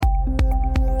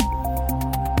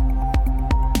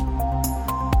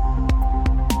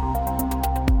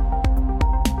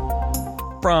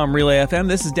From Relay FM,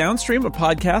 this is Downstream, a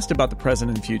podcast about the present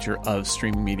and future of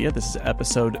streaming media. This is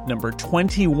episode number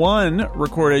 21,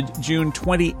 recorded June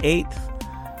 28th,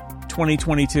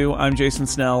 2022. I'm Jason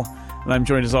Snell, and I'm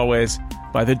joined as always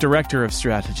by the Director of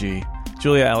Strategy,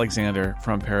 Julia Alexander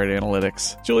from Parrot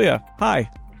Analytics. Julia, hi.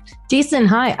 Jason,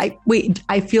 hi.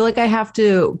 I feel like I have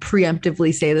to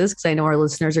preemptively say this because I know our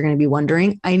listeners are going to be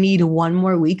wondering. I need one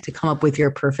more week to come up with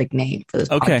your perfect name for this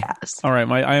podcast. All right.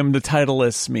 I am the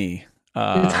titleless me.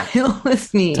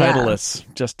 Titleless me. Titleless. Yeah.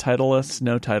 Just titleless.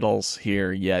 No titles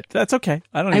here yet. That's okay.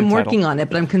 I'm working on it,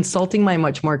 but I'm consulting my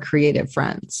much more creative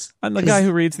friends. I'm the guy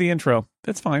who reads the intro.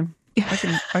 That's fine.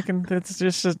 I can, it's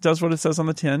just does what it says on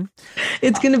the tin.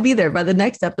 It's going to be there by the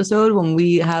next episode. When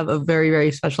we have a very,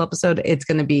 very special episode, it's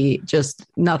going to be just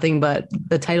nothing but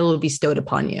the title will be bestowed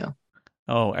upon you.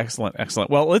 Oh, excellent. Excellent.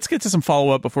 Well, let's get to some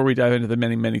follow-up before we dive into the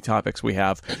many, many topics we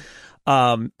have.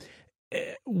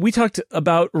 We talked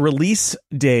about release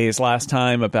days last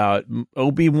time, about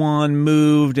Obi-Wan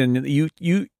moved, and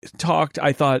you talked,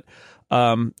 I thought,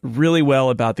 really well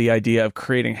about the idea of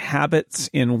creating habits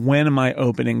in when am I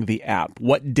opening the app?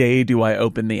 What day do I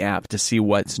open the app to see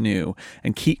what's new?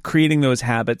 And keep creating those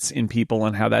habits in people,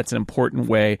 and how that's an important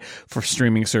way for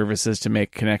streaming services to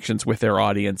make connections with their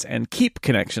audience and keep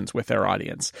connections with their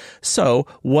audience. So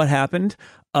what happened?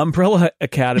 Umbrella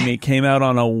Academy came out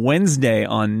on a Wednesday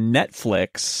on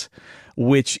Netflix,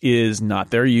 which is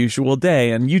not their usual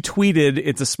day. And you tweeted,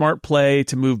 it's a smart play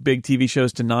to move big TV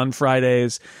shows to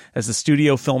non-Fridays as the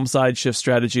studio film side shifts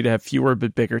strategy to have fewer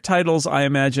but bigger titles. I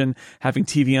imagine having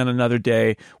TV on another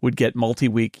day would get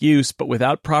multi-week use, but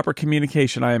without proper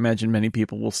communication, I imagine many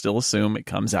people will still assume it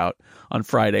comes out on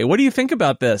Friday. What do you think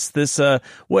about this? Obi-Wan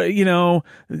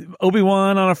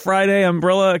on a Friday,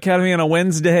 Umbrella Academy on a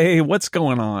Wednesday. What's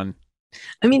going on?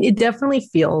 I mean, it definitely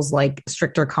feels like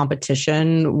stricter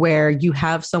competition where you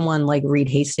have someone like Reed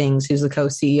Hastings, who's the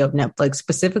co-CEO of Netflix.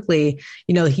 Specifically,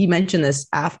 he mentioned this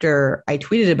after I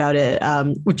tweeted about it,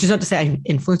 which is not to say I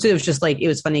influenced it. It was just like, it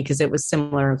was funny because it was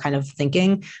similar kind of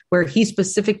thinking where he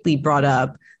specifically brought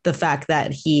up the fact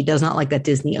that he does not like that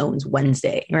Disney owns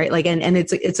Wednesday, right? Like, and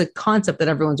it's a concept that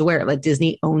everyone's aware of, like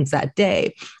Disney owns that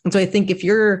day. And so I think if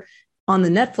you're on the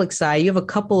Netflix side, you have a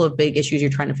couple of big issues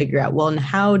you're trying to figure out. Well, and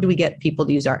how do we get people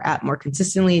to use our app more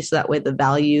consistently so that way the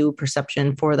value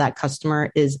perception for that customer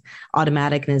is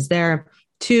automatic and is there?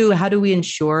 Two, how do we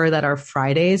ensure that our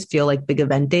Fridays feel like big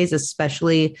event days,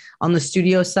 especially on the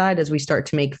studio side as we start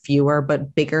to make fewer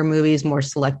but bigger movies, more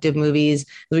selective movies,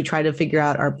 as we try to figure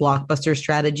out our blockbuster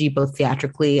strategy, both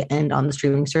theatrically and on the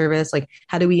streaming service? Like,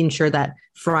 how do we ensure that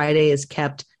Friday is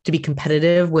kept to be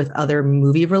competitive with other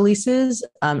movie releases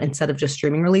instead of just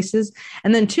streaming releases?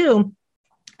 And then three,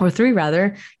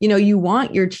 you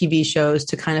want your TV shows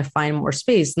to kind of find more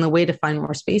space. And the way to find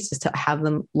more space is to have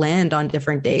them land on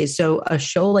different days. So a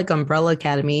show like Umbrella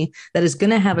Academy that is going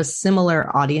to have a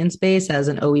similar audience base as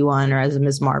an Obi-Wan or as a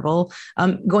Ms. Marvel,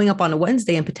 going up on a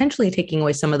Wednesday and potentially taking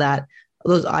away some of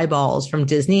those eyeballs from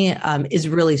Disney is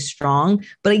really strong.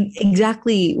 But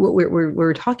exactly what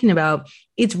we're talking about,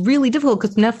 it's really difficult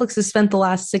because Netflix has spent the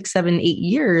last 6, 7, 8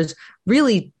 years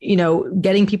really,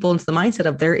 getting people into the mindset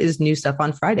of there is new stuff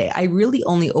on Friday. I really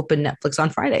only open Netflix on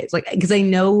Fridays, because I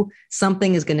know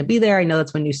something is going to be there. I know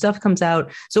that's when new stuff comes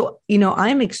out. So,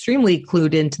 I'm extremely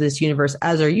clued into this universe,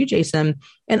 as are you, Jason.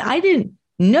 And I didn't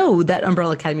know that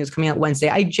Umbrella Academy was coming out Wednesday.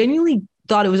 I genuinely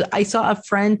thought it was, I saw a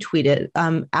friend tweet it,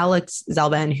 Alex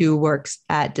Zalban, who works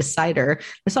at Decider.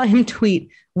 I saw him tweet,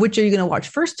 which are you going to watch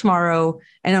first tomorrow?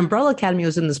 And Umbrella Academy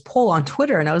was in this poll on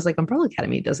Twitter. And I was like, Umbrella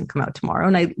Academy doesn't come out tomorrow.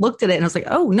 And I looked at it and I was like,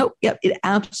 oh, no, yep, it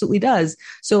absolutely does.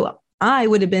 So I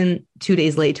would have been 2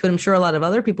 days late to it. I'm sure a lot of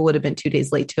other people would have been 2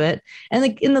 days late to it. And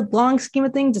like in the long scheme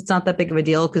of things, it's not that big of a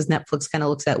deal because Netflix kind of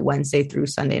looks at Wednesday through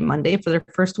Sunday and Monday for their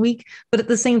first week. But at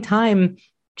the same time,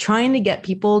 trying to get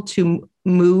people to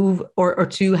move or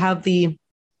to have the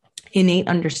innate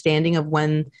understanding of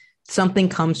when something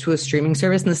comes to a streaming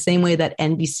service in the same way that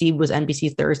NBC was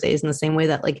NBC Thursdays, in the same way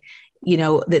that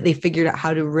that they figured out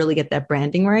how to really get that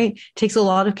branding right. It takes a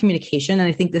lot of communication. And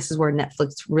I think this is where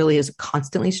Netflix really has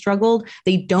constantly struggled.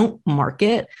 They don't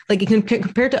market,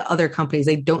 compared to other companies,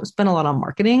 they don't spend a lot on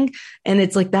marketing. And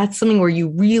it's like, that's something where you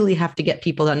really have to get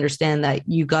people to understand that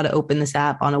you got to open this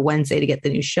app on a Wednesday to get the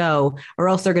new show, or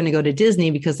else they're going to go to Disney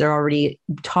because they're already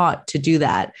taught to do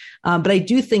that. But I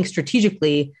do think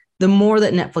strategically, the more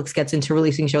that Netflix gets into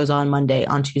releasing shows on Monday,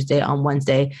 on Tuesday, on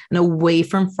Wednesday, and away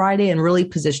from Friday, and really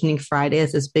positioning Friday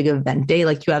as this big event day,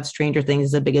 like you have Stranger Things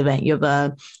as a big event, you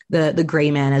have the Gray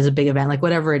Man as a big event, like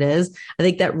whatever it is, I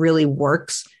think that really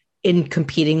works in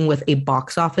competing with a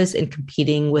box office and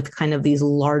competing with kind of these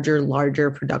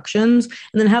larger productions,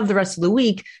 and then have the rest of the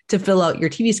week to fill out your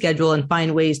TV schedule and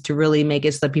find ways to really make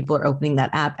it so that people are opening that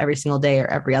app every single day or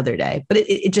every other day. But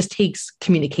it just takes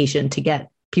communication to get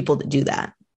people to do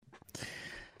that.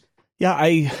 Yeah,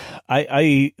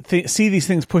 I see these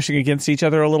things pushing against each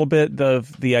other a little bit.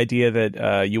 The idea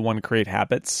that you want to create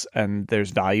habits, and there's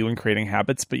value in creating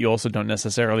habits, but you also don't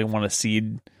necessarily want to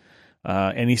cede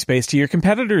any space to your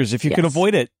competitors if you can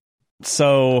avoid it.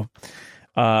 So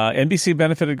NBC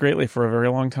benefited greatly for a very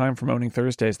long time from owning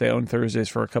Thursdays. They owned Thursdays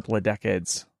for a couple of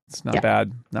decades. It's not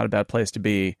bad, not a bad place to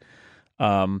be.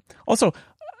 Also,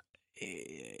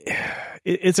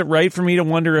 is it right for me to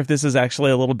wonder if this is actually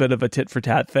a little bit of a tit for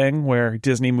tat thing where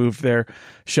Disney moved their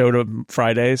show to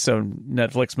Friday, so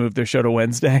Netflix moved their show to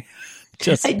Wednesday?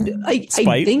 Just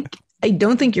I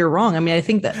don't think you're wrong. I mean, I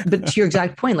think that, but to your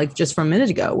exact point, like just from a minute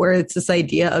ago, where it's this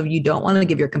idea of you don't want to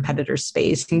give your competitors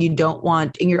space, and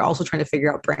you're also trying to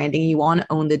figure out branding. You want to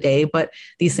own the day, but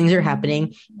these things are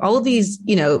happening. All of these,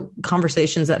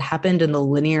 conversations that happened in the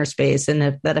linear space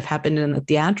and that have happened in the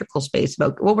theatrical space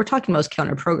about what we're talking about is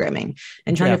counter programming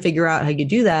and trying to figure out how you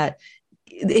do that.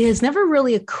 It has never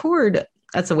really occurred.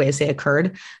 That's the way I say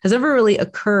occurred, has ever really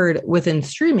occurred within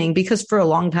streaming, because for a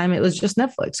long time it was just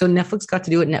Netflix. So Netflix got to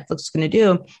do what Netflix was going to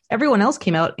do. Everyone else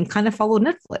came out and kind of followed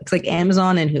Netflix. Like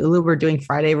Amazon and Hulu were doing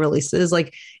Friday releases.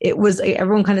 Like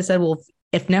everyone kind of said, well,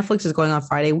 if Netflix is going on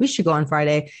Friday, we should go on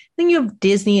Friday. Then you have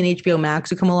Disney and HBO Max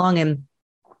who come along, and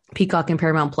Peacock and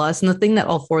Paramount Plus. And the thing that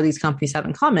all four of these companies have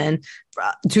in common,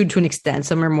 to an extent,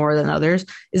 some are more than others,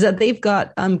 is that they've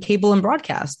got cable and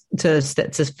broadcast to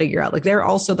figure out. Like they're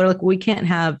like, we can't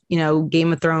have,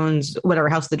 Game of Thrones, whatever,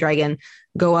 House of the Dragon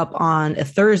go up on a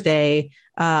Thursday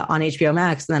on HBO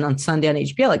Max, and then on Sunday on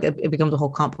HBO. Like it becomes a whole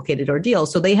complicated ordeal.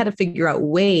 So they had to figure out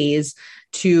ways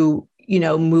to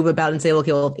move about and say,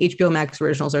 okay, well, if HBO Max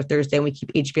originals are Thursday and we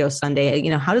keep HBO Sunday,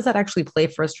 how does that actually play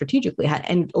for us strategically?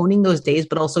 And owning those days,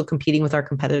 but also competing with our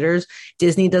competitors.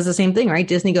 Disney does the same thing, right?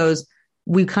 Disney goes,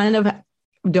 we kind of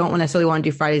don't necessarily want to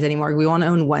do Fridays anymore. We want to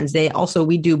own Wednesday. Also,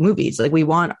 we do movies. Like we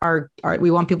want we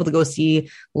want people to go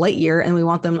see Lightyear, and we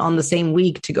want them on the same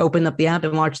week to open up the app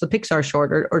and watch the Pixar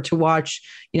short, or to watch,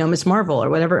 Miss Marvel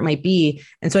or whatever it might be.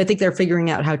 And so I think they're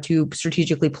figuring out how to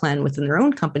strategically plan within their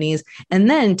own companies. And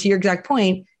then to your exact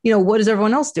point, what is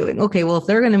everyone else doing? Okay, well, if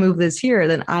they're going to move this here,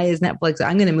 then I, as Netflix,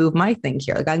 I'm going to move my thing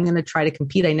here. Like I'm going to try to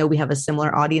compete. I know we have a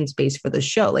similar audience base for the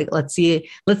show. Like, let's see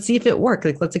if it works.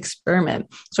 Like, let's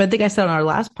experiment. So I think I said on our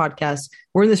last podcast,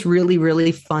 we're in this really,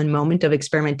 really fun moment of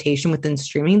experimentation within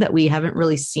streaming that we haven't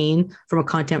really seen from a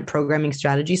content programming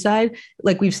strategy side.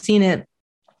 Like we've seen it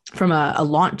from a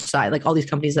launch side, like all these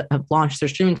companies that have launched their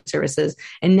streaming services.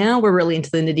 And now we're really into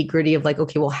the nitty gritty of like,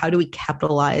 okay, well, how do we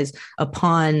capitalize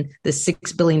upon the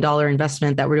 $6 billion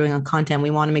investment that we're doing on content?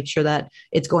 We want to make sure that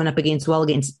it's going up against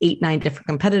 8-9 different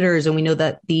competitors. And we know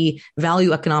that the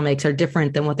value economics are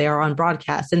different than what they are on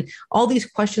broadcast. And all these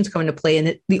questions come into play.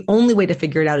 And the only way to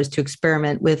figure it out is to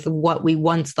experiment with what we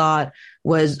once thought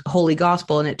was holy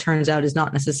gospel, and it turns out is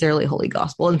not necessarily holy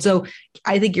gospel. And so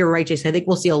I think you're right, Jason. I think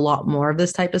we'll see a lot more of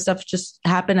this type of stuff just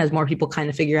happen as more people kind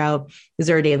of figure out, is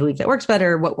there a day of the week that works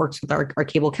better? What works with our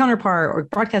cable counterpart or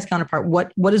broadcast counterpart?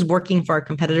 What is working for our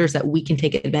competitors that we can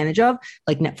take advantage of,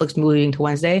 like Netflix moving to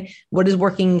Wednesday? What is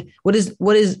working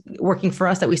for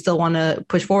us that we still want to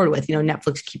push forward with?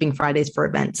 Netflix keeping Fridays for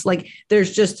events. Like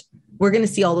we're going to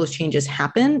see all those changes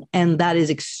happen, and that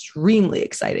is extremely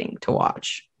exciting to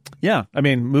watch. Yeah, I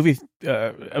mean,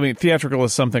 theatrical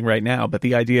is something right now, but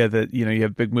the idea that, you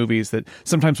have big movies that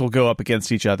sometimes will go up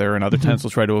against each other and other times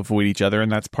will try to avoid each other,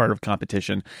 and that's part of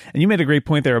competition. And you made a great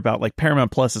point there about like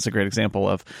Paramount Plus is a great example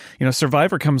of,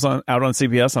 Survivor comes out on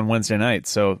CBS on Wednesday night.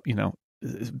 So,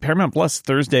 Paramount Plus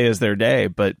Thursday is their day,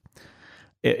 but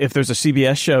if there's a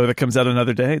CBS show that comes out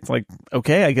another day, it's like,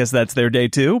 okay, I guess that's their day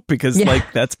too, because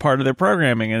like that's part of their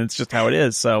programming and it's just how it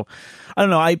is. So I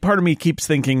don't know. Part of me keeps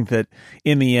thinking that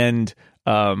in the end,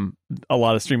 a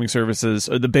lot of streaming services,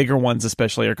 the bigger ones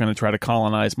especially, are going to try to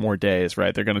colonize more days,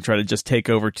 right? They're going to try to just take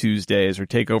over Tuesdays or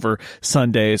take over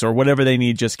Sundays or whatever they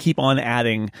need. Just keep on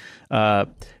adding,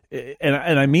 and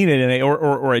I mean it,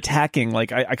 or attacking.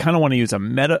 Like I kind of want to use a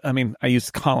meta. I mean, I use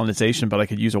colonization, but I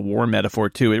could use a war metaphor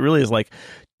too. It really is like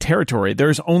territory.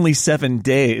 There's only 7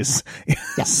 days,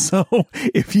 so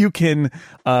if you can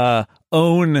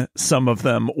own some of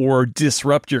them or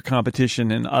disrupt your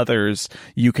competition in others,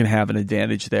 you can have an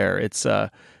advantage there. It's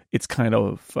kind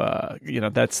of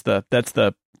that's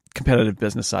the competitive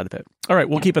business side of it. All right,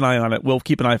 we'll keep an eye on it. We'll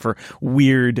keep an eye for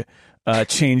weird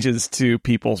changes to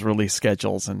people's release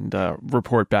schedules and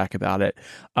report back about it.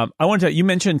 I want to. You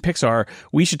mentioned Pixar.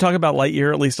 We should talk about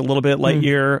Lightyear at least a little bit.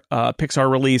 Lightyear, Pixar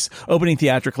release, opening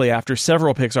theatrically after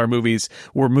several Pixar movies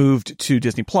were moved to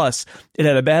Disney Plus. It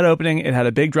had a bad opening. It had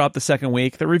a big drop the second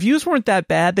week. The reviews weren't that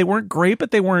bad. They weren't great,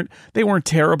 but they weren't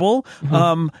terrible.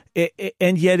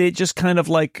 And yet it just kind of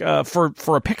like for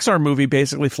a Pixar movie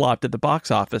basically flopped at the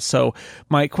box office. So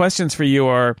my questions for you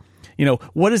are,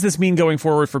 what does this mean going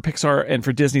forward for Pixar and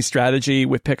for Disney's strategy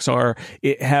with Pixar?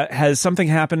 Has something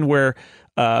happened where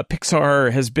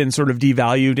Pixar has been sort of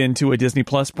devalued into a Disney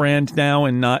Plus brand now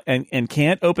and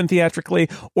can't open theatrically,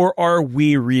 or are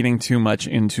we reading too much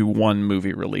into one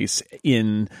movie release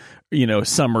in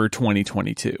summer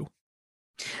 2022?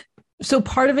 So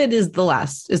part of it is the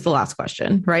last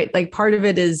question, right? Like part of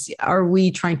it is, are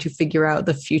we trying to figure out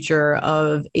the future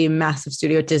of a massive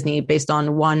studio at Disney based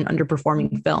on one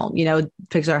underperforming film?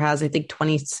 Pixar has, I think,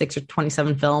 26 or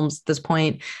 27 films at this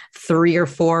point. 3 or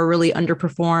 4 really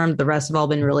underperformed. The rest have all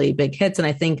been really big hits. And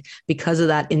I think because of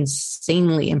that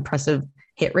insanely impressive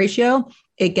hit ratio,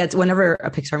 it gets, whenever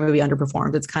a Pixar movie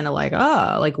underperforms, it's kind of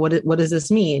like, what does this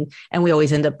mean? And we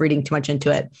always end up reading too much into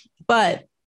it. But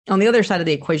on the other side of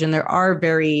the equation, there are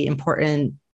very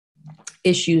important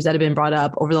issues that have been brought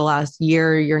up over the last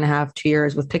year and a half, 2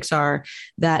 years with Pixar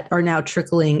that are now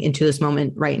trickling into this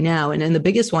moment right now. And the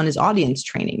biggest one is audience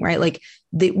training, right? Like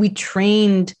we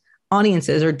trained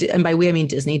audiences, and by we, I mean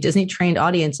Disney. Disney trained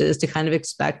audiences to kind of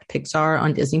expect Pixar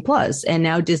on Disney Plus. And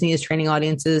now Disney is training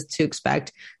audiences to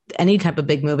expect any type of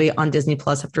big movie on Disney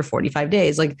Plus after 45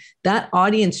 days. Like that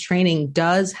audience training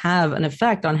does have an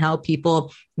effect on how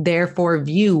people therefore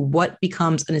view what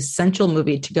becomes an essential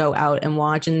movie to go out and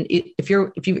watch. And if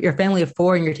you're a family of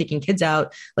 4 and you're taking kids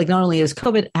out, like not only is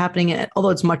COVID happening, although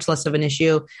it's much less of an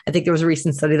issue, I think there was a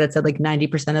recent study that said like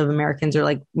 90% of Americans are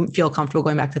like feel comfortable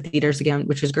going back to theaters again,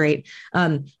 which is great.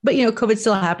 But COVID's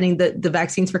still happening. The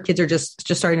vaccines for kids are just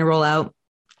starting to roll out.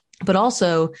 But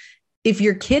also, if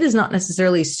your kid is not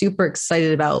necessarily super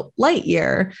excited about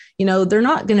Lightyear, they're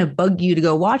not going to bug you to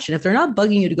go watch it. If they're not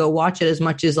bugging you to go watch it as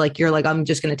much as like, you're like, I'm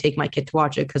just going to take my kid to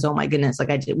watch it because, oh my goodness,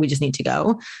 like we just need to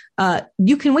go.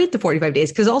 You can wait the 45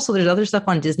 days because also there's other stuff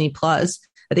on Disney Plus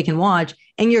that they can watch.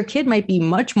 And your kid might be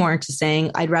much more into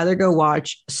saying, I'd rather go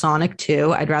watch Sonic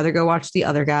 2. I'd rather go watch the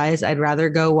other guys. I'd rather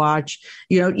go watch,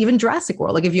 even Jurassic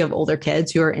World. Like if you have older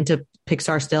kids who are into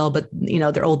Pixar still, but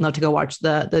they're old enough to go watch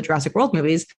the Jurassic World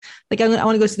movies. Like I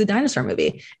want to go see the dinosaur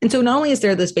movie. And so not only is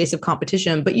there this space of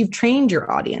competition, but you've trained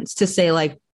your audience to say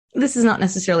like, this is not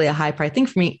necessarily a high price thing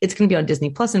for me. It's going to be on Disney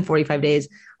Plus in 45 days.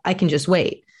 I can just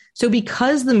wait. So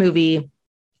because the movie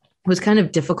was kind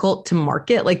of difficult to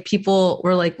market. Like people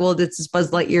were like, well, this is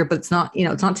Buzz Lightyear, but it's not,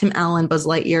 it's not Tim Allen, Buzz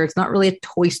Lightyear. It's not really a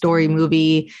Toy Story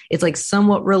movie. It's like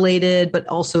somewhat related, but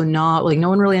also not. Like no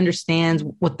one really understands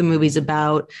what the movie's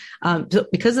about. So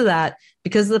because of that,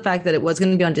 because of the fact that it was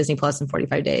going to be on Disney Plus in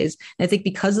 45 days, and I think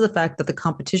because of the fact that the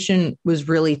competition was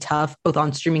really tough, both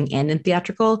on streaming and in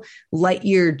theatrical,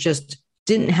 Lightyear just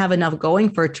didn't have enough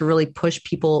going for it to really push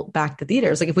people back to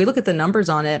theaters. Like if we look at the numbers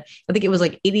on it, I think it was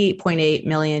like 88.8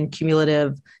 million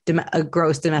cumulative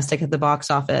gross domestic at the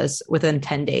box office within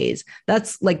 10 days.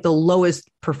 That's like the lowest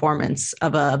performance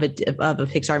of a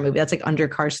Pixar movie. That's like under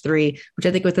Cars 3, which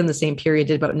I think within the same period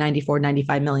did about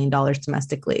 $95 million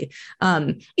domestically.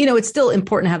 It's still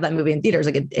important to have that movie in theaters.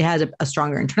 Like it has a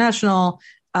stronger international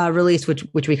release,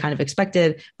 which we kind of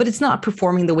expected, but it's not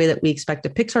performing the way that we expect a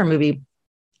Pixar movie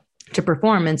to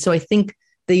perform. And so I think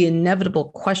the inevitable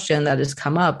question that has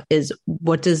come up is,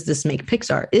 what does this make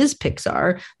Pixar? Is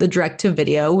Pixar the direct to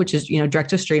video, which is, direct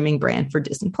to streaming brand for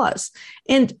Disney Plus?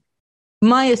 And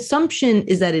my assumption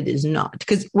is that it is not,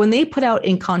 because when they put out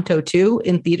Encanto 2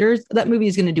 in theaters, that movie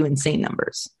is going to do insane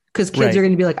numbers. Because kids are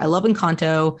going to be like, I love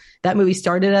Encanto. That movie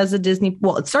started as it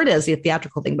started as a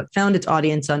theatrical thing, but found its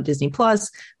audience on Disney Plus.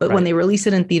 But when they release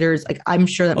it in theaters, like I'm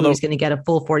sure that movie's going to get a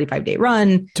full 45-day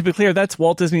run. To be clear, that's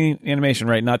Walt Disney Animation,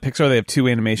 right? Not Pixar. They have 2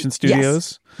 animation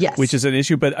studios. Yes. Which is an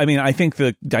issue. But I mean, I think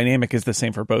the dynamic is the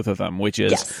same for both of them, which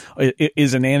is,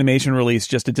 is an animation release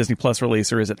just a Disney Plus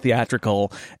release, or is it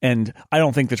theatrical? And I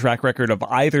don't think the track record of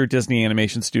either Disney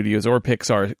Animation Studios or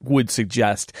Pixar would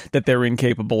suggest that they're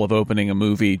incapable of opening a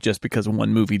movie just because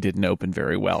one movie didn't open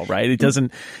very well, right?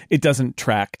 It doesn't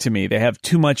track to me. They have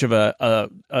too much of a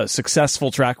successful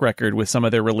track record with some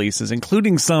of their releases,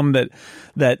 including some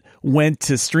that went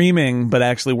to streaming but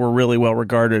actually were really well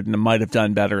regarded and might have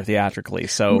done better theatrically.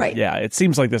 So yeah, it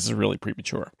seems like this is really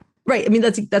premature. Right. I mean,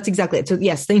 that's exactly it. So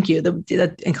yes, thank you. The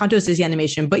Encanto is Disney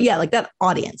Animation, but yeah, like that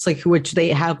audience, like which they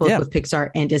have both with Pixar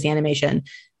and Disney Animation,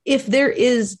 if there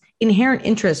is inherent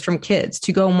interest from kids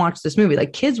to go and watch this movie,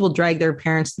 like kids will drag their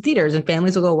parents to theaters and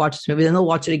families will go watch this movie, then they'll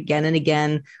watch it again and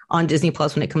again on Disney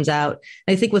Plus when it comes out.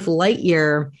 And I think with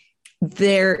Lightyear,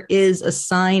 there is a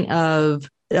sign of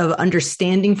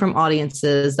understanding from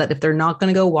audiences that if they're not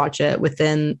going to go watch it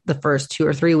within the first 2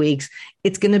 or 3 weeks,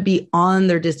 it's going to be on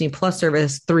their Disney Plus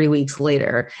service 3 weeks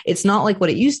later. It's not like what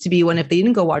it used to be when if they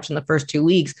didn't go watch in the first 2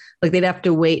 weeks, like they'd have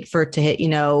to wait for it to hit,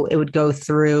 it would go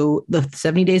through the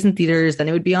 70 days in theaters, then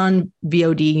it would be on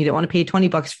VOD. You didn't want to pay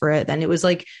 $20 for it. Then it was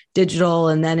like digital.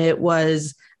 And then it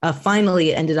was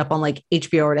finally it ended up on like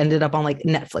HBO or it ended up on like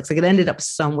Netflix. Like it ended up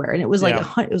somewhere. And it was like,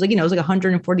 it was like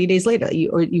 140 days later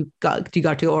you got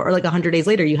to, or like 100 days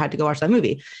later, you had to go watch that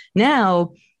movie.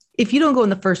 Now, if you don't go in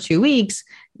the first 2 weeks,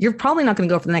 you're probably not going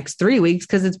to go for the next 3 weeks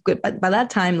because it's good. By that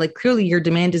time, like clearly your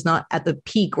demand is not at the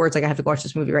peak where it's like, I have to watch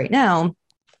this movie right now.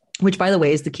 Which, by the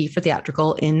way, is the key for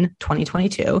theatrical in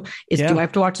 2022 is do I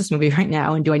have to watch this movie right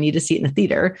now? And do I need to see it in the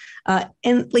theater?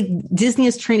 And like Disney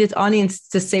has trained its audience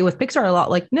to say with Pixar a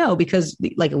lot, like, no, because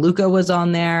like Luca was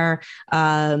on there.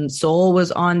 Soul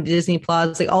was on Disney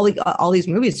Plus. Like all these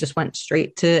movies just went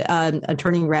straight to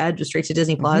Turning Red, just straight to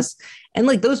Disney Plus. And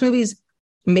like those movies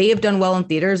may have done well in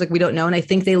theaters. Like we don't know. And I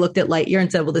think they looked at Lightyear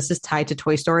and said, well, this is tied to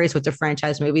Toy Story. So it's a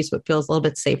franchise movie. So it feels a little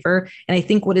bit safer. And I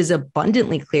think what is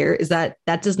abundantly clear is that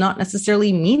that does not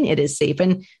necessarily mean it is safe.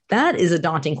 And that is a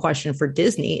daunting question for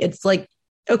Disney. It's like,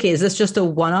 okay, is this just a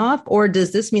one-off or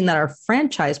does this mean that our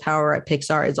franchise power at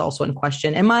Pixar is also in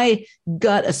question? And my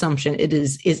gut assumption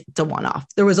is it's a one-off.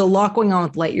 There was a lot going on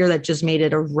with Lightyear that just made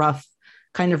it a rough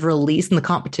kind of release and the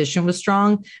competition was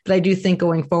strong. But I do think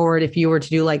going forward, if you were to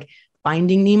do like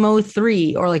Finding Nemo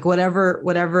 3 or like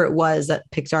whatever it was that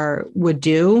Pixar would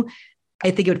do, I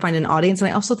think it would find an audience. And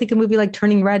I also think a movie like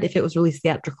Turning Red, if it was released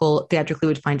theatrically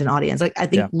would find an audience. Like I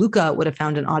think Luca would have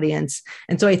found an audience.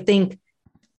 And so I think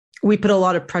we put a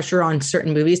lot of pressure on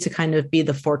certain movies to kind of be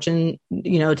the fortune,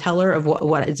 teller of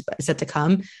what is set to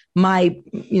come.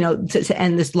 To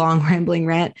end this long rambling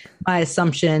rant, my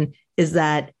assumption is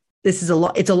that this is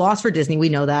it's a loss for Disney. We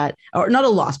know that, or not a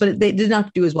loss, but they did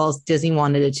not do as well as Disney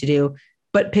wanted it to do.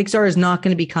 But Pixar is not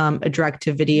going to become a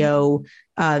direct-to-video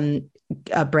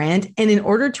brand. And in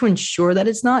order to ensure that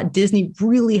it's not, Disney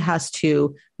really has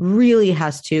to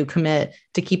commit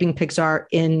to keeping Pixar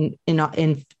in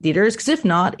theaters. Because if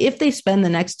not, if they spend the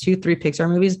next 2-3 Pixar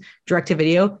movies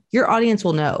direct-to-video, your audience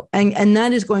will know. And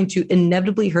that is going to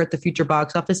inevitably hurt the future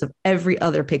box office of every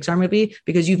other Pixar movie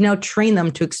because you've now trained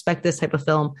them to expect this type of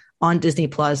film on Disney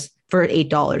Plus for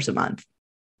 $8 a month.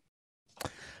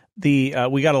 We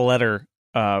got a letter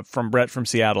from Brett from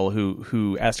Seattle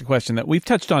who asked a question that we've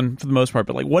touched on for the most part,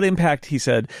 but like what impact, he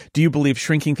said, do you believe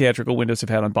shrinking theatrical windows have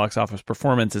had on box office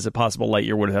performance? Is it possible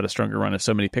Lightyear would have had a stronger run if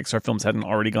so many Pixar films hadn't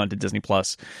already gone to Disney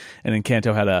Plus and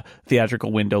Encanto had a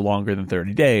theatrical window longer than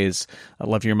 30 days? I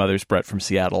love your mother's, Brett from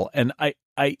Seattle. And I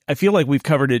feel like we've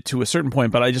covered it to a certain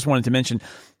point, but I just wanted to mention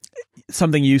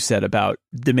something you said about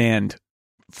demand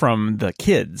from the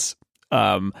kids.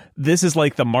 This is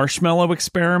like the marshmallow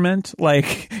experiment.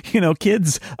 Like,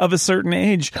 kids of a certain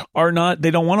age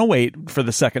they don't want to wait for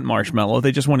the second marshmallow.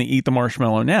 They just want to eat the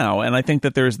marshmallow now. And I think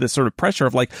that there's this sort of pressure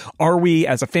of like, are we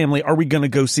as a family, are we going to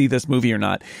go see this movie or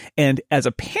not? And as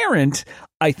a parent,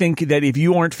 I think that if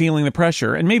you aren't feeling the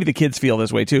pressure, and maybe the kids feel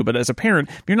this way too, but as a parent,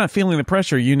 if you're not feeling the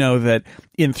pressure, you know that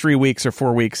in 3 weeks or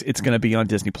 4 weeks, it's going to be on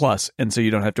Disney Plus. And so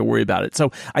you don't have to worry about it.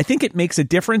 So I think it makes a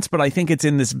difference, but I think it's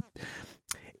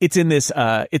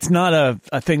not a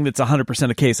thing that's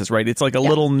 100% of cases, right? It's like a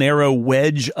little narrow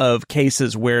wedge of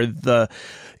cases where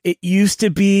it used to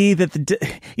be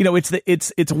that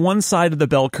it's one side of the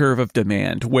bell curve of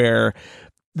demand where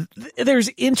there's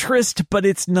interest, but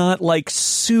it's not like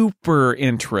super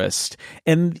interest.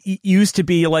 And it used to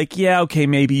be like, okay,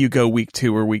 maybe you go week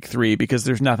 2 or week 3 because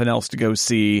there's nothing else to go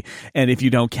see. And if you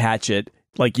don't catch it,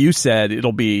 like you said,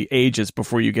 it'll be ages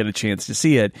before you get a chance to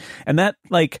see it. And that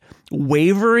like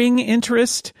wavering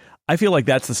interest, I feel like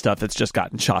that's the stuff that's just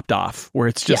gotten chopped off, where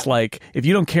it's just like, if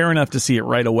you don't care enough to see it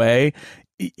right away,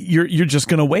 you're just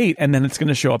going to wait, and then it's going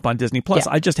to show up on Disney Plus.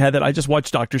 I just had that. I just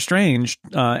watched Doctor Strange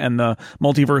and the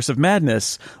Multiverse of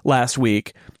Madness last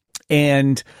week,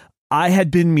 and I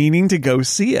had been meaning to go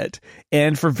see it.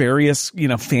 And for various,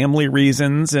 family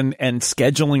reasons and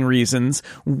scheduling reasons,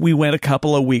 we went a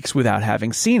couple of weeks without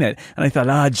having seen it. And I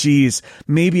thought, geez,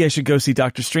 maybe I should go see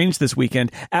Doctor Strange this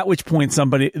weekend. At which point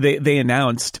they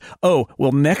announced,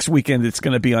 next weekend it's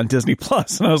going to be on Disney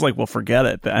Plus. And I was like, well, forget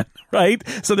it then. Right.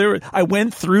 So I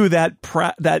went through that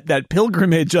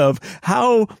pilgrimage of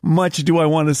how much do I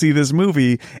want to see this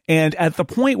movie? And at the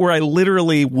point where I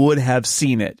literally would have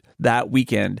seen it that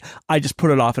weekend. I just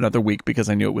put it off another week because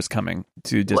I knew it was coming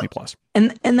to Disney Plus.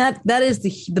 And that is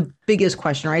the biggest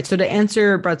question, right? So to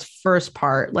answer Brett's first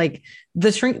part, like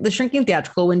the shrinking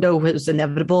theatrical window was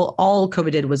inevitable. All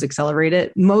COVID did was accelerate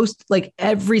it. Most, like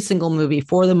every single movie,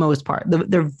 for the most part,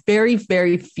 there are very,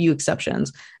 very few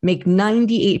exceptions, make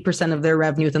 98% of their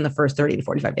revenue within the first 30 to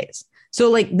 45 days. So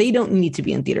like they don't need to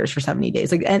be in theaters for 70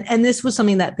 days. Like, and this was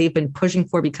something that they've been pushing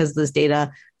for because of this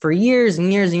data for years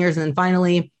and years and years. And then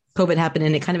finally COVID happened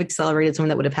and it kind of accelerated something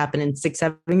that would have happened in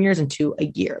 6-7 years into a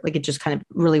year. Like it just kind of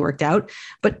really worked out.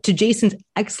 But to Jason's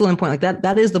excellent point, like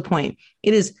that is the point.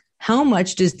 It is, how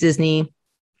much does Disney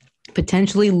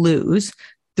potentially lose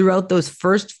throughout those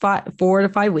first 4 to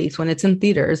 5 weeks when it's in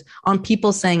theaters on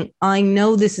people saying, I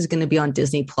know this is going to be on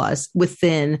Disney Plus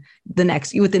within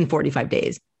 45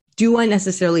 days. Do I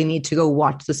necessarily need to go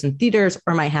watch this in theaters,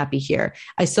 or am I happy here?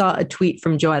 I saw a tweet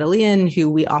from Joe Adelian, who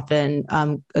we often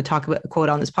talk about, quote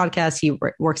on this podcast. He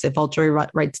works at Vulture,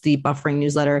 writes the Buffering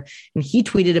newsletter, and he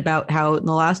tweeted about how in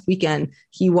the last weekend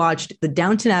he watched the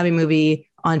Downton Abbey movie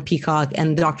on Peacock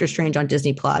and Doctor Strange on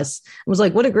Disney Plus. I was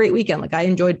like, what a great weekend. Like I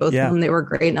enjoyed both of them. They were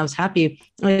great and I was happy.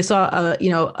 And I saw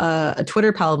a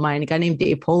Twitter pal of mine, a guy named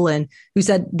Dave Poland, who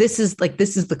said, this is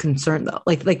the concern though.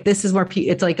 Like this is where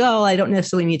it's like, oh, I don't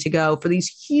necessarily need to go for these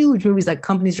huge movies that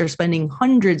companies are spending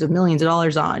hundreds of millions of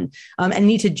dollars on and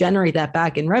need to generate that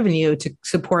back in revenue to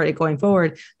support it going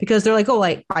forward, because they're like, oh,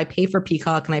 I pay for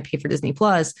Peacock and I pay for Disney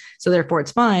Plus, so therefore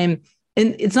it's fine.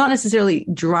 And it's not necessarily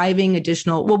driving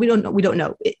additional, well, we don't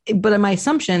know. But my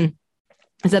assumption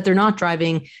is that they're not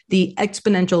driving the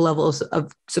exponential levels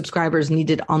of subscribers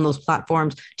needed on those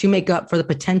platforms to make up for the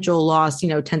potential loss,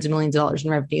 tens of millions of dollars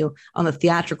in revenue on the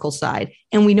theatrical side.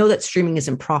 And we know that streaming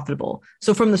isn't profitable.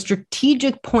 So from the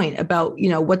strategic point about,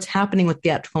 what's happening with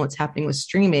theatrical and what's happening with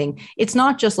streaming, it's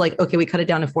not just like, okay, we cut it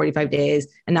down to 45 days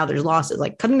and now there's losses.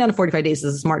 Like cutting down to 45 days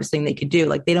is the smartest thing they could do.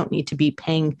 Like they don't need to be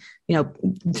paying,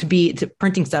 to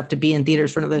printing stuff to be in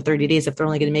theaters for another 30 days if they're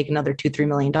only going to make another $2-3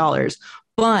 million.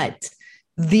 But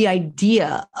the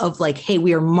idea of like, hey,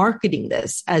 we are marketing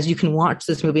this as you can watch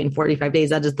this movie in 45 days.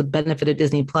 That is the benefit of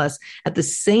Disney Plus. At the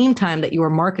same time that you are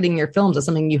marketing your films as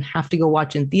something you have to go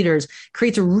watch in theaters,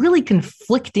 creates a really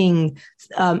conflicting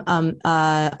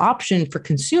option for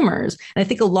consumers. And I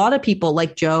think a lot of people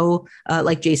like Joe,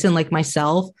 like Jason, like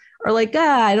myself, are like,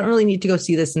 I don't really need to go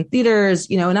see this in theaters,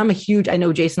 and I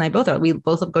know Jason and I we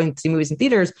both love going to see movies in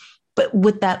theaters. But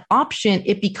with that option,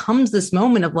 it becomes this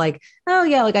moment of like, oh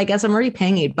yeah, like I guess I'm already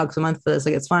paying $8 a month for this.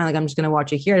 Like it's fine. Like I'm just going to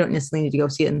watch it here. I don't necessarily need to go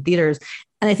see it in theaters.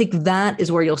 And I think that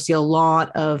is where you'll see a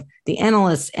lot of the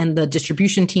analysts and the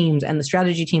distribution teams and the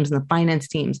strategy teams and the finance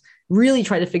teams really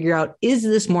try to figure out, is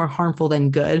this more harmful than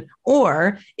good?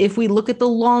 Or if we look at the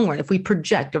long run, if we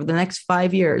project over the next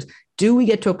 5 years, do we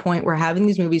get to a point where having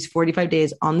these movies 45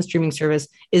 days on the streaming service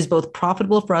is both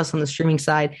profitable for us on the streaming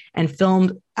side and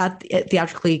filmed at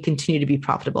theatrically continue to be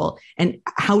profitable? And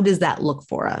how does that look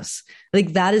for us?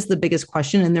 Like that is the biggest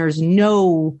question. And there's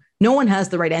no one has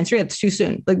the right answer. It's too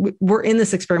soon. Like we're in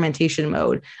this experimentation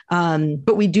mode.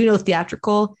 But we do know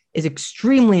theatrical is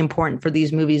extremely important for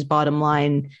these movies' bottom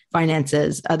line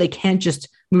finances. They can't just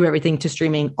move everything to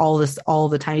streaming all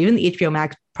the time. Even the HBO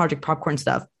Max Project Popcorn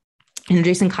stuff. And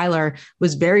Jason Kyler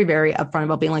was very, very upfront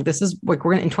about being like, this is like,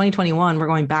 in 2021, we're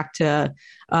going back to,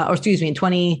 in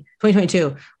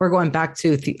 2022, we're going back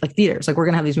to theaters. Like we're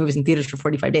going to have these movies in theaters for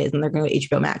 45 days and they're going to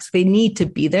HBO Max. They need to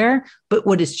be there. But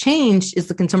what has changed is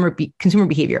the consumer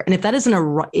behavior. And if that isn't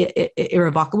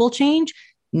irrevocable change,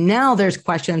 now there's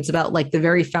questions about like the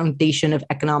very foundation of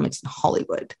economics in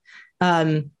Hollywood.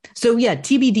 So yeah,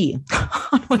 TBD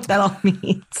on what that all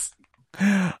means.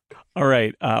 All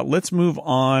right, let's move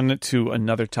on to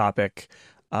another topic.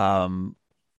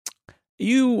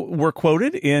 You were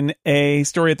quoted in a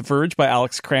story at The Verge by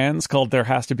Alex Kranz called "There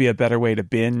Has to Be a Better Way to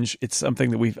Binge." It's something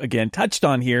that we've, again, touched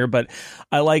on here, but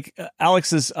I like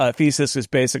Alex's thesis is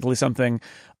basically something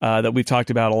that we've talked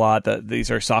about a lot, that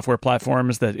these are software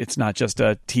platforms, that it's not just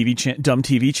a dumb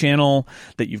TV channel,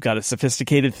 that you've got a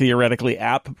sophisticated, theoretically,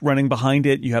 app running behind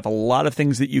it. You have a lot of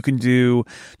things that you can do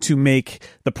to make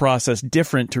the process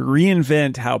different, to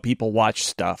reinvent how people watch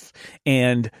stuff.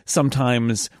 And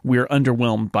sometimes we're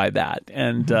underwhelmed by that.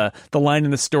 And the line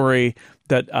in the story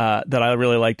that I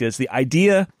really liked is, the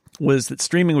idea was that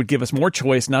streaming would give us more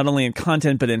choice, not only in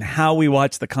content, but in how we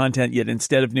watch the content. Yet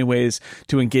instead of new ways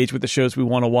to engage with the shows we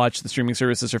want to watch, the streaming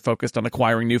services are focused on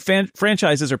acquiring new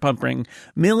franchises or pumping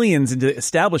millions into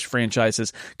established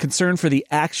franchises. Concern for the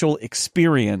actual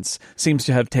experience seems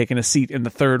to have taken a seat in the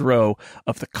third row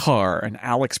of the car. And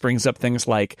Alex brings up things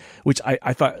like, which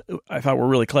I thought were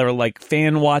really clever, like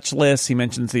fan watch lists. He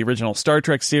mentions the original Star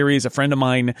Trek series. A friend of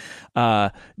mine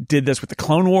did this with the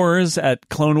Clone Wars at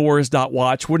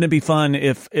clonewars.watch. Wouldn't it be fun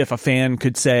if a fan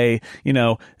could say,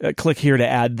 click here to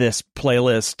add this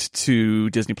playlist to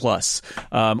Disney Plus,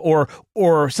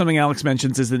 or something Alex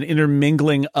mentions is an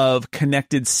intermingling of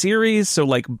connected series, so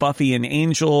like Buffy and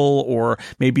Angel, or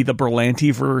maybe the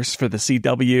Berlanti-verse for the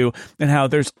CW, and how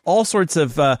there's all sorts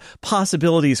of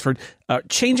possibilities for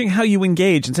changing how you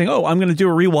engage and saying, oh, I'm going to do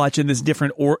a rewatch in this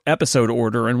different episode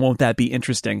order, and won't that be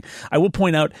interesting? I will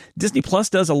point out Disney Plus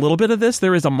does a little bit of this.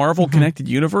 There is a Marvel Connected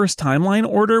Universe timeline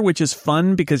order, which is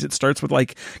fun because it starts with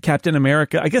like Captain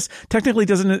America. I guess technically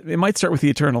it might start with the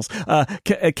Eternals.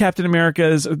 Captain America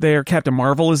is there. Captain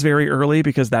Marvel is very early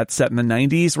because that's set in the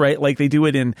 90s, right? Like they do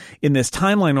it in this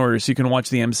timeline order, so you can watch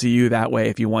the MCU that way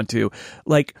if you want to.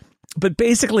 But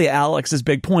basically, Alex's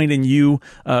big point, and you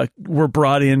were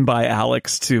brought in by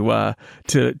Alex to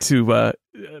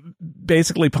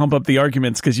basically pump up the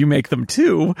arguments because you make them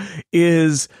too,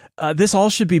 is this all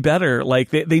should be better. Like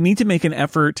they need to make an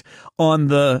effort on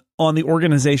the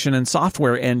organization and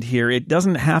software end here. It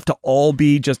doesn't have to all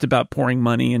be just about pouring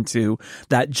money into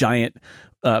that giant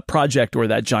project or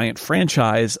that giant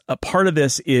franchise. A part of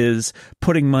this is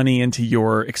putting money into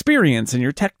your experience and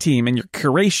your tech team and your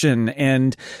curation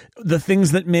and the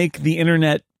things that make the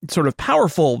internet sort of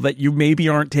powerful that you maybe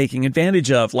aren't taking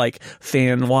advantage of, like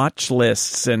fan watch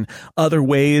lists and other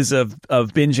ways of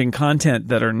binging content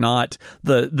that are not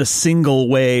the single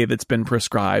way that's been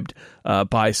prescribed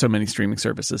by so many streaming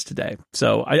services today.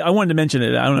 So I wanted to mention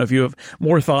it. I don't know if you have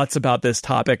more thoughts about this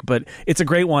topic, but it's a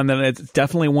great one, and it's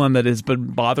definitely one that has been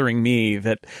bothering me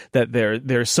that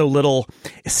there's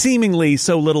seemingly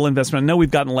so little investment. I know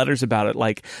we've gotten letters about it,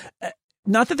 like,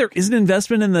 not that there isn't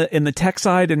investment in the tech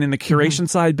side and in the curation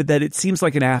side, but that it seems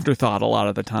like an afterthought a lot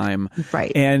of the time.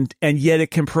 Right. And yet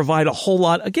it can provide a whole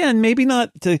lot, again, maybe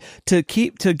not to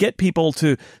get people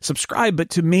to subscribe, but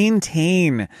to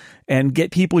maintain and get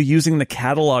people using the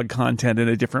catalog content in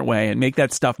a different way and make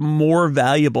that stuff more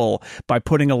valuable by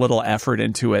putting a little effort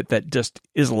into it that just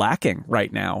is lacking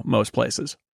right now, most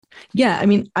places. Yeah. I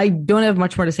mean, I don't have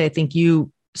much more to say. I think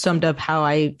you summed up how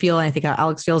I feel, and I think how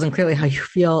Alex feels, and clearly how you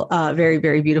feel very,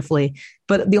 very beautifully.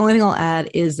 But the only thing I'll add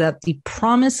is that the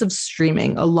promise of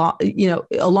streaming,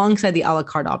 alongside the a la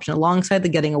carte option, alongside the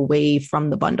getting away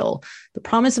from the bundle, the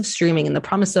promise of streaming and the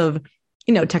promise of,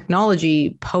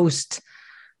 technology post,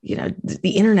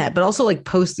 the internet, but also like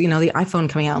post, the iPhone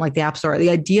coming out, like the App Store. The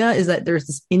idea is that there's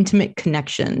this intimate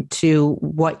connection to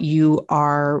what you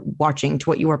are watching, to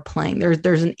what you are playing.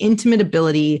 There's an intimate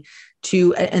ability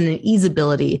and an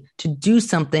easeability to do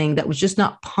something that was just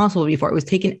not possible before. It was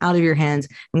taken out of your hands.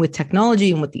 And with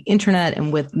technology and with the internet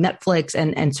and with Netflix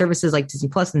and services like Disney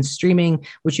Plus and streaming,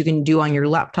 which you can do on your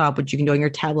laptop, which you can do on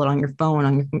your tablet, on your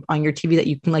phone, on your TV that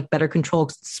you can like better control,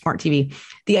 smart TV.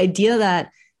 The idea that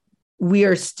we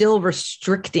are still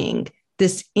restricting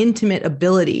this intimate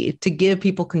ability to give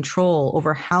people control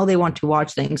over how they want to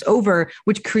watch things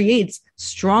which creates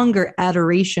stronger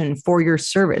adoration for your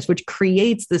service, which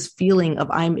creates this feeling of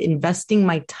I'm investing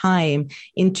my time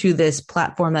into this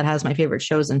platform that has my favorite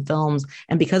shows and films.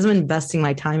 And because I'm investing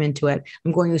my time into it,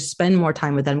 I'm going to spend more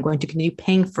time with it. I'm going to continue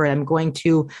paying for it. I'm going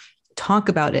to talk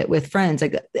about it with friends,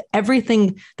 like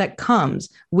everything that comes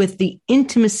with the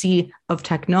intimacy of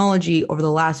technology over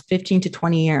the last 15 to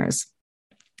 20 years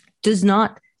does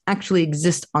not actually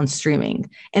exist on streaming.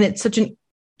 And it's such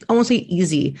I won't say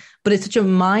easy, but it's such a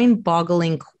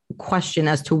mind-boggling question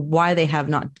as to why they have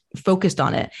not focused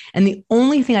on it. And the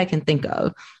only thing I can think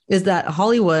of is that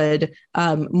Hollywood,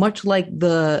 much like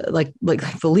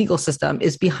the legal system,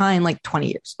 is behind like 20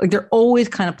 years. Like they're always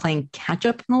kind of playing catch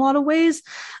up in a lot of ways.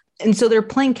 And so they're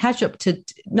playing catch up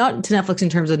not to Netflix in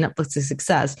terms of Netflix's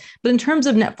success, but in terms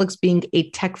of Netflix being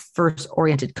a tech first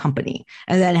oriented company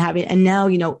and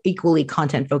now, equally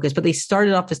content focused, but they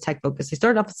started off as tech focused. They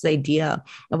started off with this idea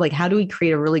of like, how do we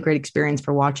create a really great experience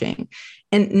for watching?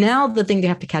 And now the thing they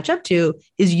have to catch up to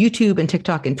is YouTube and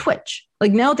TikTok and Twitch.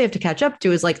 Like now what they have to catch up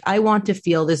to is like, I want to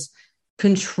feel this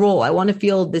control. I want to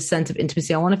feel this sense of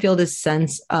intimacy. I want to feel this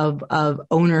sense of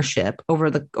ownership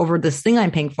over this thing I'm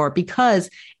paying for, because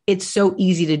it's so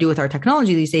easy to do with our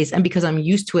technology these days. And because I'm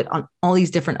used to it on all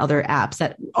these different other apps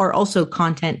that are also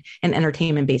content and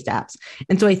entertainment based apps.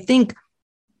 And so I think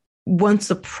once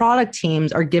the product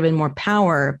teams are given more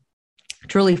power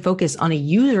to really focus on a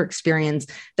user experience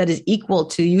that is equal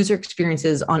to user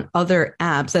experiences on other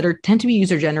apps that tend to be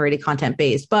user generated content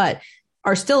based, but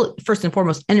are still first and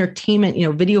foremost entertainment,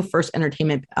 video first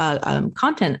entertainment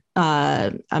content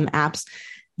apps,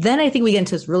 then I think we get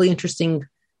into this really interesting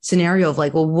scenario of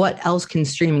like, well, what else can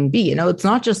streaming be? It's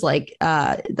not just like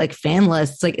fan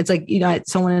lists. It's like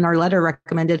someone in our letter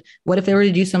recommended, what if they were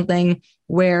to do something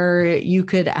where you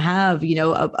could have,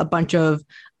 a bunch of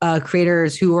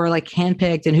creators who are like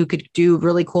handpicked and who could do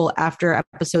really cool after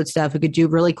episode stuff, who could do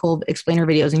really cool explainer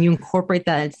videos, and you incorporate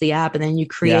that into the app, and then you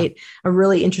create a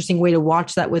really interesting way to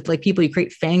watch that with like people. You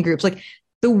create fan groups. Like,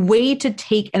 the way to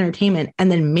take entertainment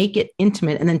and then make it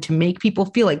intimate and then to make people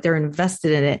feel like they're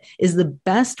invested in it is the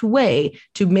best way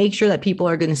to make sure that people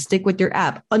are going to stick with your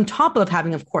app, on top of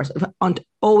having, of course,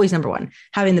 always number one,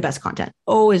 having the best content.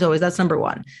 Always, that's number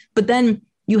one. But then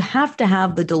you have to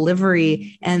have the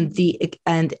delivery and the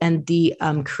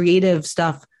creative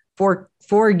stuff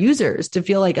for users to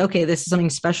feel like, okay, this is something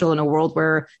special in a world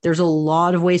where there's a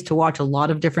lot of ways to watch a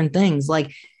lot of different things.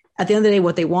 Like, at the end of the day,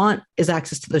 what they want is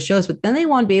access to the shows, but then they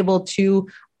want to be able to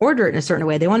order it in a certain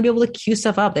way. They want to be able to queue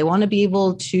stuff up. They want to be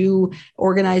able to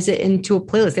organize it into a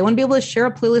playlist. They want to be able to share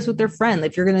a playlist with their friend.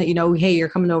 If you're going to, hey, you're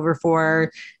coming over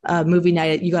for movie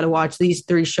night, you got to watch these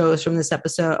 3 shows from this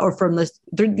episode, or from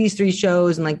these 3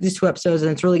 shows and like these 2 episodes,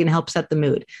 and it's really going to help set the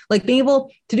mood. Like, being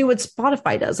able to do what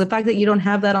Spotify does. The fact that you don't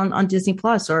have that on Disney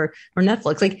Plus or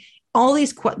Netflix, like, all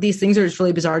these things are just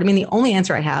really bizarre to me. The only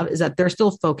answer I have is that they're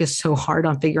still focused so hard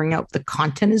on figuring out the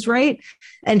content is right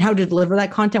and how to deliver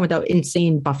that content without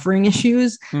insane buffering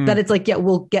issues, that it's like, yeah,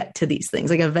 we'll get to these things.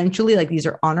 Like, eventually, like, these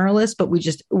are on our list, but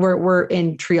we're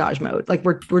in triage mode. Like,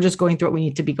 we're just going through what we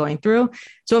need to be going through.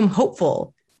 So I'm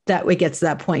hopeful that it gets to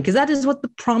that point, because that is what the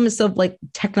promise of like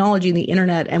technology and the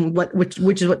internet and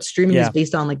which is what streaming is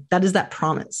based on. Like, that is that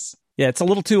promise. Yeah, it's a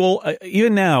little too old.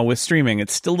 Even now with streaming,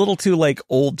 it's still a little too like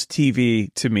old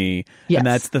TV to me. Yes. And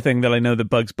that's the thing that I know that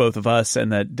bugs both of us,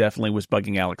 and that definitely was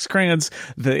bugging Alex Kranz.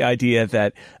 The idea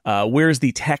that where's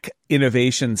the tech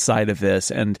innovation side of this?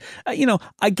 And,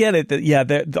 I get it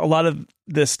that, a lot of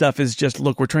this stuff is just,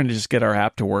 look, we're trying to just get our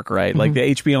app to work right. Mm-hmm. Like,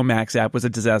 the HBO Max app was a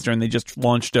disaster, and they just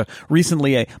launched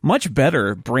recently a much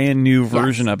better brand new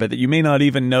version of it that you may not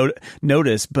even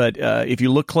notice. But if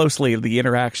you look closely, the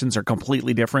interactions are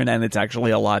completely different, and it's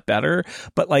actually a lot better.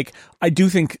 But like, I do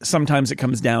think sometimes it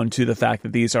comes down to the fact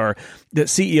that these are the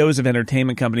CEOs of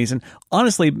entertainment companies. And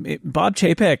honestly, Bob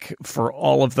Chapek, for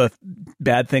all of the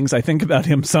bad things I think about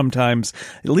him sometimes,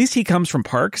 at least he comes from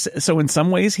parks. So in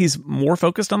some ways, he's more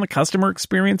focused on the customer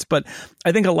experience. But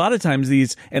I think a lot of times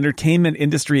these entertainment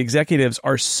industry executives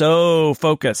are so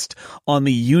focused on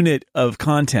the unit of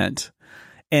content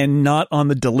and not on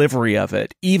the delivery of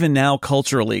it, even now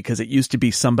culturally, because it used to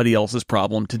be somebody else's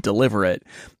problem to deliver it.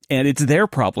 And it's their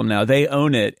problem now. They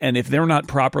own it. And if they're not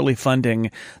properly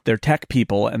funding their tech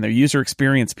people and their user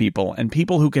experience people and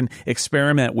people who can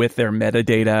experiment with their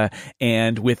metadata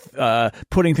and with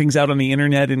putting things out on the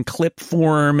internet in clip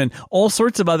form and all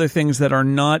sorts of other things that are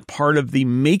not part of the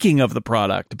making of the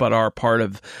product, but are part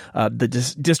of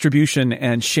the distribution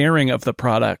and sharing of the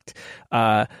product,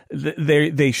 they're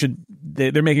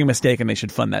making a mistake, and they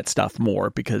should fund that stuff more,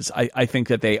 because I think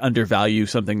that they undervalue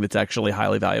something that's actually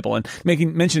highly valuable. And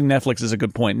mentioning Netflix is a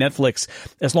good point. Netflix,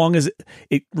 as long as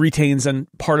it retains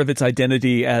part of its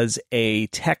identity as a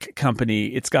tech company,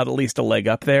 it's got at least a leg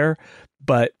up there.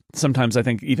 But sometimes I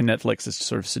think even Netflix is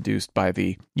sort of seduced by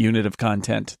the unit of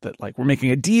content that, like, we're making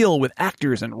a deal with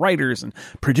actors and writers and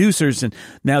producers, and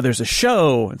now there's a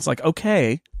show. It's like,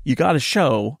 okay, you got a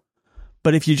show,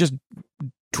 but if you just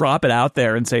drop it out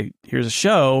there and say, here's a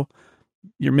show,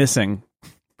 you're missing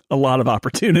a lot of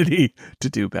opportunity to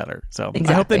do better. So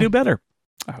exactly. I hope they do better.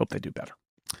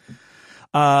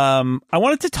 I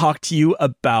wanted to talk to you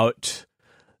about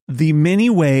the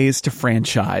many ways to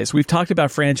franchise. We've talked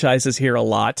about franchises here a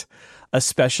lot,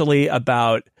 especially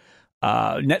about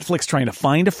Netflix trying to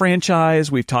find a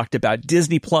franchise. We've talked about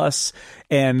Disney Plus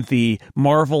and the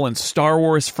Marvel and Star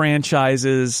Wars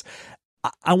franchises.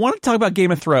 I want to talk about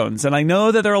Game of Thrones, and I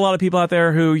know that there are a lot of people out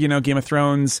there who, Game of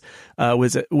Thrones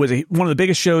was one of the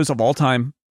biggest shows of all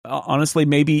time. Honestly,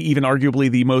 maybe even arguably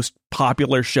the most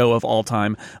popular show of all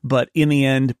time. But in the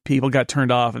end, people got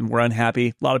turned off and were unhappy.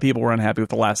 A lot of people were unhappy with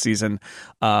the last season.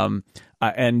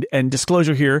 And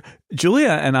disclosure here, Julia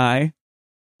and I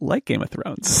like Game of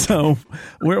Thrones. So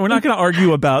we're not going to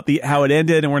argue about how it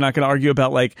ended, and we're not going to argue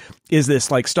about, like, is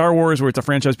this like Star Wars, where it's a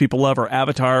franchise people love, or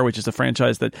Avatar, which is a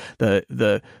franchise that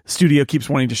the studio keeps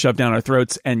wanting to shove down our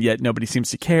throats, and yet nobody seems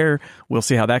to care. We'll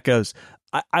see how that goes.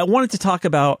 I wanted to talk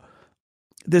about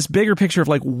this bigger picture of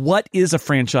like what is a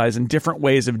franchise and different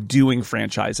ways of doing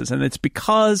franchises. And it's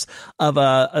because of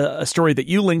a story that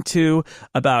you linked to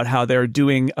about how they're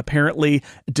apparently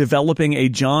developing a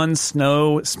Jon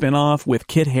Snow spinoff with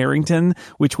Kit Harington,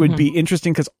 which would be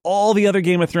interesting because all the other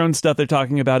Game of Thrones stuff they're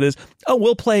talking about is,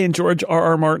 we'll play in George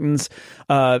R.R. Martin's,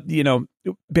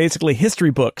 basically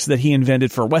history books that he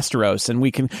invented for Westeros, and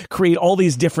we can create all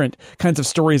these different kinds of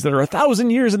stories that are 1,000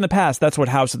 years in the past. That's what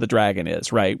House of the Dragon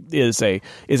is, right? Is a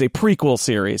prequel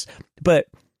series. But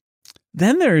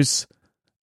then there's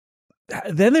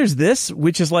this,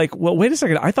 which is like, well, wait a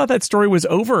second, I thought that story was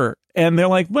over. And they're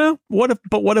like, well,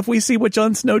 what if we see what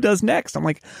Jon Snow does next? I'm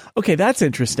like, okay, that's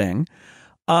interesting.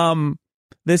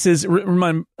 This is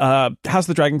House of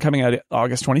the Dragon coming out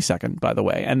August 22nd, by the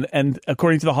way. And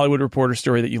according to the Hollywood Reporter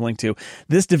story that you linked to,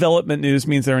 this development news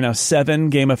means there are now 7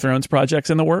 Game of Thrones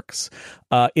projects in the works,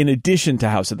 in addition to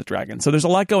House of the Dragon. So there's a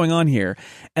lot going on here.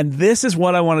 And this is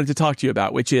what I wanted to talk to you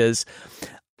about, which is,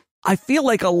 I feel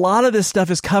like a lot of this stuff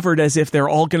is covered as if they're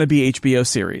all going to be HBO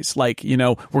series. Like,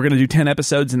 we're going to do 10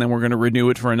 episodes and then we're going to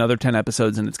renew it for another 10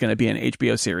 episodes and it's going to be an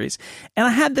HBO series. And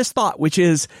I had this thought, which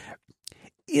is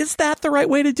that the right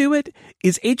way to do it?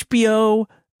 Is HBO,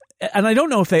 and I don't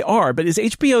know if they are, but is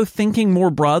HBO thinking more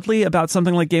broadly about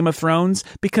something like Game of Thrones?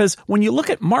 Because when you look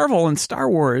at Marvel and Star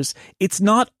Wars, it's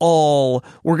not all,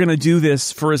 we're going to do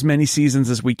this for as many seasons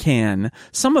as we can.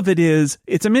 Some of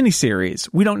it's a miniseries.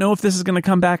 We don't know if this is going to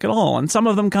come back at all. And some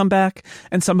of them come back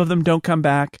and some of them don't come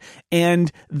back. And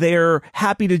they're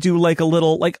happy to do like a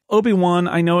little, like Obi-Wan,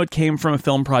 I know it came from a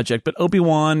film project, but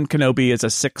Obi-Wan Kenobi is a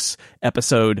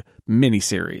 6-episode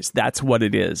miniseries. That's what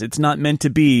it is. It's not meant to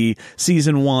be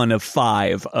season 1 of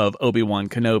 5 of Obi-Wan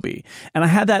Kenobi. And I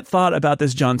had that thought about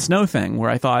this Jon Snow thing where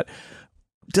I thought,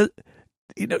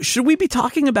 should we be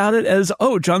talking about it as,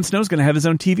 Jon Snow's going to have his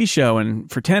own TV show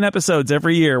and for 10 episodes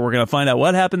every year, we're going to find out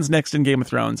what happens next in Game of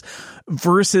Thrones,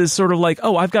 versus sort of like,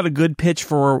 I've got a good pitch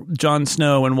for Jon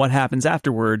Snow and what happens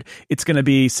afterward. It's going to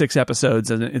be 6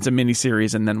 episodes and it's a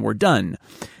miniseries and then we're done.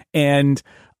 And,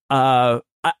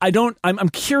 I'm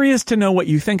curious to know what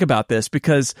you think about this,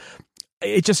 because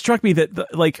it just struck me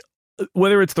that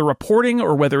whether it's the reporting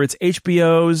or whether it's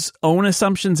HBO's own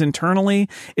assumptions internally,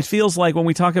 it feels like when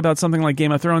we talk about something like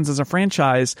Game of Thrones as a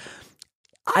franchise,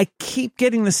 I keep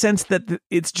getting the sense that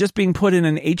it's just being put in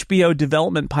an HBO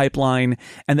development pipeline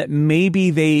and that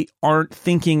maybe they aren't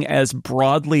thinking as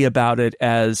broadly about it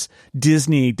as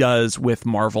Disney does with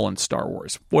Marvel and Star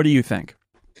Wars. What do you think?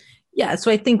 Yeah,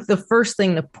 so I think the first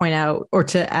thing to point out or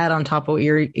to add on top of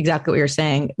exactly what you're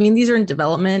saying, I mean, these are in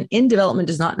development. In development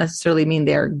does not necessarily mean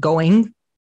they're going.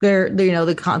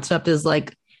 The concept is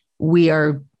like, we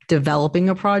are developing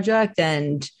a project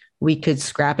and we could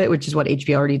scrap it, which is what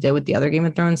HBO already did with the other Game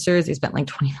of Thrones series. They spent like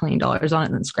 $20 million on it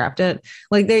and then scrapped it.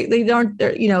 Like they don't,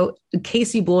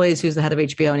 Casey Bloys, who's the head of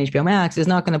HBO and HBO Max, is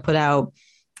not going to put out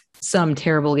some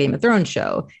terrible Game of Thrones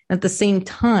show. At the same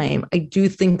time, I do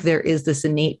think there is this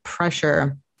innate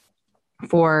pressure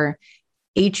for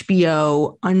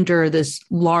HBO under this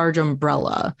large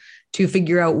umbrella to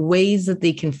figure out ways that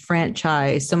they can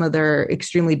franchise some of their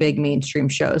extremely big mainstream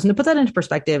shows. And to put that into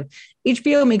perspective,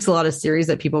 HBO makes a lot of series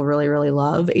that people really, really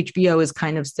love. HBO is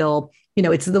kind of still,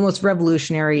 it's the most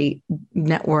revolutionary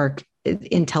network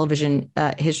in television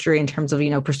history in terms of,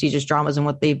 prestigious dramas and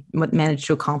what managed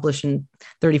to accomplish in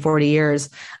 30, 40 years.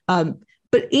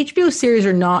 But HBO series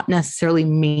are not necessarily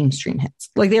mainstream hits.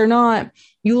 Like they're not,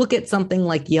 you look at something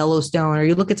like Yellowstone or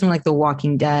you look at something like The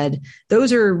Walking Dead,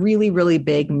 those are really, really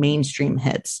big mainstream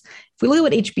hits. If we look at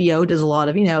what HBO does a lot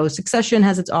of, Succession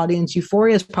has its audience.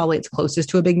 Euphoria is probably its closest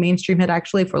to a big mainstream hit,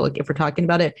 actually, if we're talking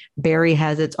about it. Barry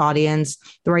has its audience.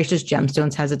 The Righteous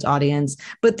Gemstones has its audience.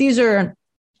 But these are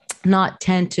not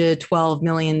 10 to 12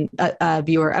 million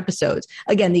viewer episodes.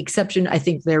 Again, the exception, I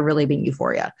think they're really being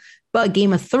Euphoria. But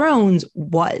Game of Thrones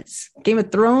was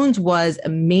a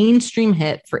mainstream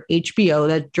hit for HBO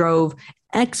that drove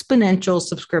exponential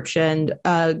subscription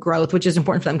growth, which is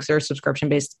important for them because they're a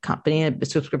subscription-based company, a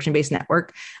subscription-based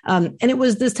network. And it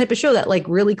was this type of show that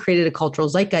really created a cultural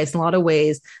zeitgeist in a lot of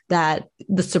ways that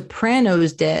The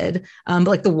Sopranos did,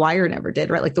 but The Wire never did,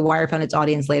 right? Like The Wire found its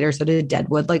audience later, so did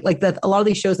Deadwood. A lot of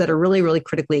these shows that are really, really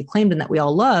critically acclaimed and that we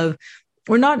all love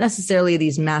were not necessarily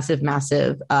these massive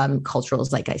cultural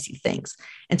zeitgeisty things.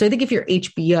 And so I think if you're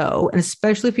HBO, and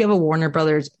especially if you have a Warner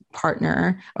Brothers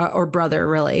partner or brother,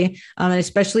 really, and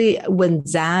especially when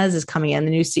Zaz is coming in,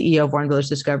 the new CEO of Warner Brothers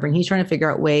Discovery, and he's trying to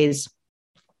figure out ways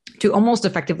to almost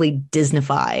effectively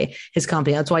Disneyfy his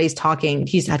company. That's why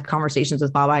he's had conversations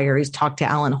with Bob Iger. He's talked to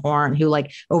Alan Horn, who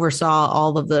like oversaw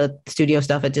all of the studio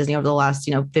stuff at Disney over the last,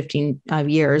 15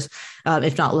 years,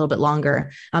 if not a little bit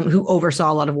longer, who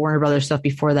oversaw a lot of Warner Brothers stuff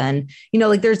before then.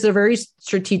 There's a very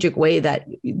strategic way that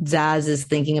Zaz is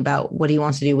thinking about what he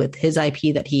wants to do with his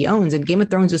IP that he owns. And Game of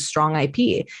Thrones is strong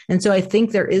IP. And so I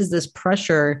think there is this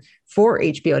pressure for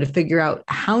HBO to figure out,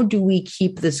 how do we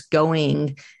keep this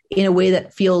going in a way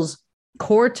that feels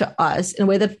core to us, in a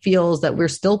way that feels that we're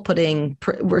still putting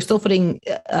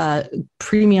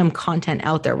premium content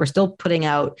out there. We're still putting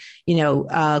out,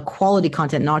 quality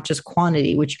content, not just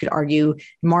quantity, which you could argue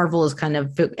Marvel is kind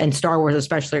of, and Star Wars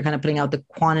especially, are kind of putting out the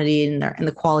quantity, and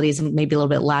the quality is maybe a little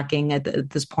bit lacking at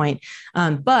this point.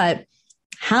 But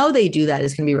how they do that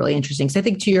is going to be really interesting. So I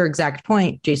think, to your exact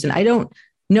point, Jason, I don't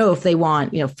know if they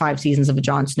want, 5 seasons of a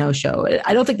Jon Snow show.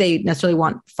 I don't think they necessarily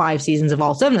want 5 seasons of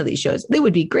all 7 of these shows. They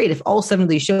would be great if all 7 of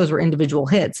these shows were individual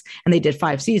hits and they did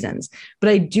 5 seasons. But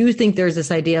I do think there's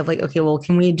this idea of like, okay, well,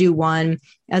 can we do one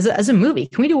as a movie?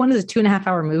 Can we do one as a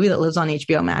 2.5-hour movie that lives on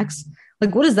HBO Max?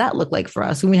 Like, what does that look like for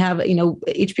us when we have,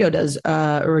 HBO does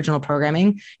original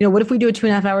programming? What if we do a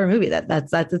 2.5-hour movie?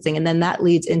 That's the thing. And then that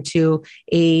leads into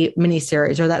a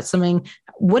miniseries, or that's something.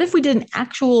 What if we did an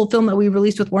actual film that we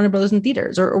released with Warner Brothers in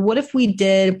theaters? Or what if we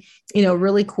did,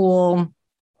 really cool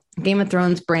Game of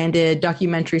Thrones branded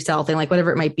documentary style thing, like whatever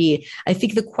it might be. I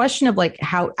think the question of like,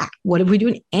 what if we do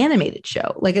an animated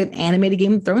show, like an animated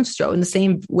Game of Thrones show, in the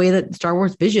same way that Star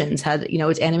Wars Visions had,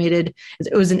 it's animated.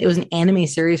 It was an anime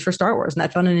series for Star Wars, and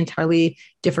that found an entirely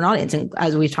different audience. And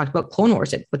as we've talked about Clone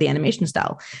Wars with the animation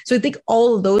style. So I think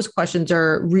all of those questions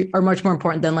are much more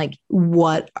important than like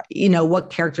what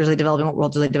characters are they developing, what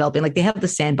worlds are they developing. Like, they have the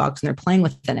sandbox and they're playing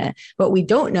within it. But we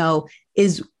don't know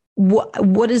is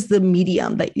what is the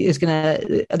medium that these are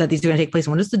going to take place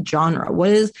in? What is the genre? What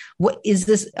is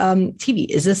this TV?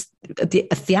 Is this a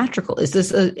theatrical? Is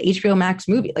this a HBO Max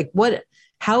movie? Like,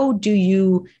 how do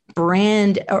you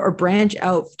brand or branch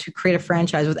out to create a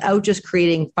franchise without just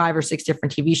creating 5 or 6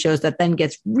 different TV shows that then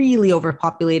gets really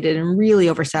overpopulated and really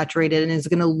oversaturated and is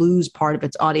going to lose part of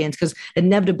its audience, because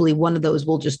inevitably one of those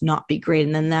will just not be great.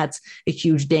 And then that's a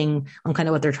huge ding on kind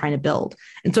of what they're trying to build.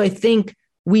 And so I think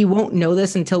we won't know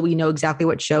this until we know exactly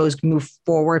what shows move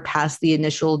forward past the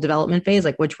initial development phase,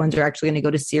 like which ones are actually going to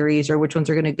go to series or which ones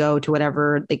are going to go to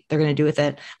whatever they're going to do with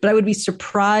it. But I would be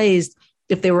surprised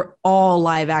if they were all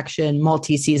live action,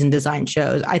 multi-season design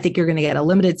shows. I think you're going to get a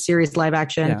limited series live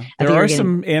action. Yeah. There are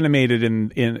some animated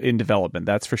in development,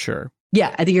 that's for sure.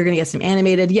 Yeah, I think you're going to get some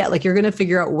animated. Yeah, like you're going to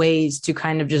figure out ways to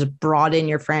kind of just broaden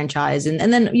your franchise. And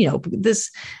then,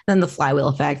 then the flywheel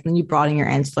effect, then you broaden your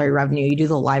ancillary revenue. You do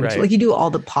the live, right. Like you do all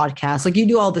the podcasts, like you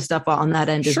do all the stuff on that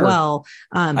end as well.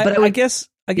 But I guess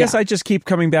I just keep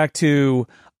coming back to,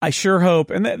 I sure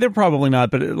hope, and they're probably not,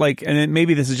 but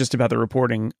maybe this is just about the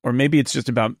reporting, or maybe it's just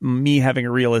about me having a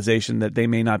realization that they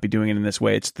may not be doing it in this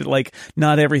way. It's like,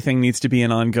 not everything needs to be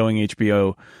an ongoing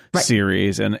HBO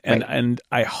series. And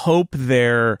I hope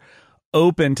they're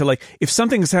open to, like, if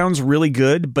something sounds really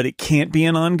good, but it can't be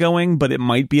an ongoing, but it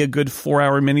might be a good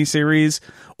 4-hour miniseries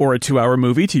or a 2-hour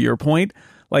movie, to your point,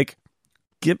 like,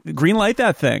 green light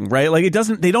that thing, right? Like,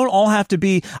 they don't all have to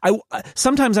be.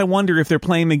 Sometimes I wonder if they're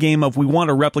playing the game of, we want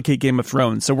to replicate Game of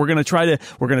Thrones, so we're going to try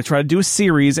to do a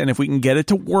series, and if we can get it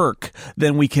to work,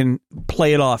 then we can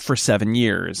play it off for 7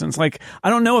 years. And it's like,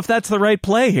 I don't know if that's the right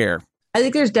play here. I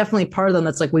think there's definitely part of them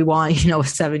that's like, we want, a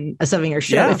 7-year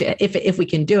show if we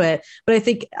can do it. But I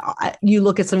think you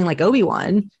look at something like Obi-Wan,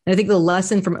 and I think the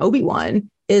lesson from Obi-Wan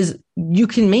is you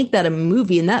can make that a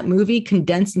movie, and that movie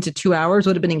condensed into 2 hours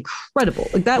would have been incredible.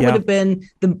 Like that would have been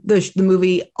the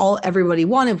movie everybody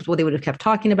wanted, what they would have kept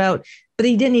talking about, but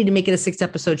they didn't need to make it a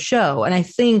 6-episode show. And I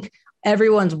think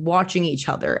everyone's watching each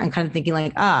other and kind of thinking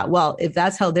like, well, if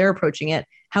that's how they're approaching it,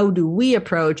 how do we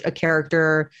approach a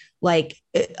character like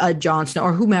a Jon Snow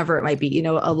or whomever it might be, a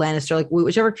Lannister, like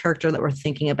whichever character that we're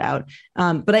thinking about.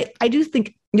 But I do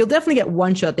think you'll definitely get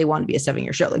one show that they want to be a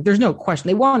 7-year show. Like, there's no question.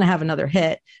 They want to have another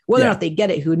hit. Whether or not they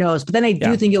get it, who knows? But then I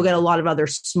do think you'll get a lot of other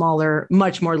smaller,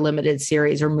 much more limited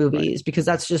series or movies, because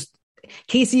that's just,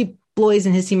 Casey Bloys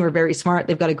and his team are very smart.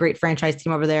 They've got a great franchise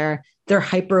team over there. They're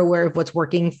hyper aware of what's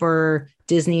working for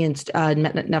Disney and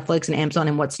Netflix and Amazon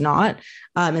and what's not.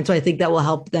 And so I think that will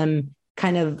help them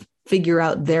kind of figure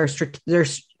out their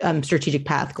strategic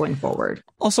path going forward.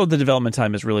 Also, the development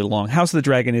time is really long. House of the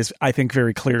Dragon is, I think,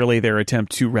 very clearly their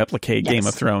attempt to replicate Game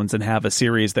of Thrones and have a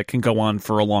series that can go on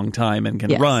for a long time and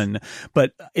can run.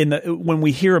 But when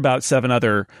we hear about 7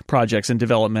 other projects in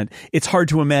development, it's hard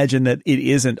to imagine that it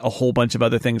isn't a whole bunch of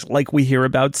other things, like we hear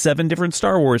about 7 different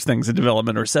Star Wars things in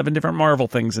development or 7 different Marvel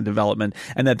things in development,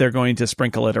 and that they're going to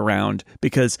sprinkle it around,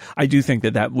 because I do think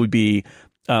that would be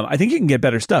I think you can get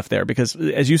better stuff there, because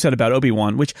as you said about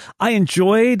Obi-Wan, which I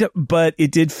enjoyed, but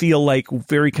it did feel like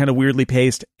very kind of weirdly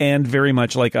paced and very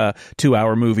much like a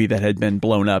 2-hour movie that had been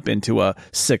blown up into a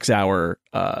 6-hour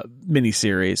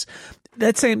miniseries.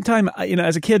 That same time,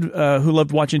 as a kid who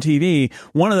loved watching TV,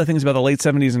 one of the things about the late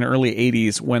 70s and early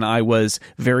 80s, when I was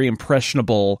very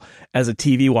impressionable as a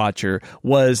TV watcher,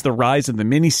 was the rise of the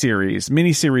miniseries.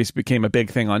 Miniseries became a big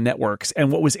thing on networks.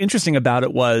 And what was interesting about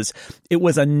it was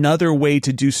another way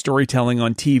to do storytelling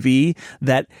on TV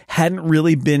that hadn't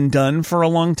really been done for a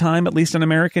long time, at least on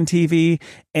American TV.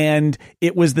 And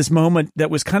it was this moment that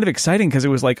was kind of exciting, because it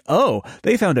was like, oh,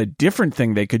 they found a different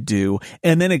thing they could do.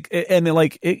 And then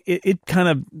it kind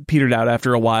of petered out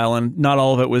after a while, and not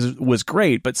all of it was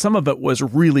great, but some of it was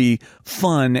really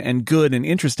fun and good and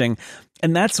interesting.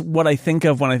 And that's what I think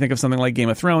of when I think of something like Game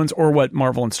of Thrones, or what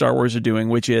Marvel and Star Wars are doing,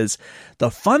 which is the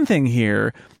fun thing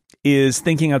here is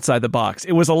thinking outside the box.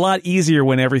 It was a lot easier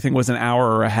when everything was an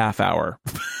hour or a half hour,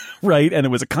 right? And it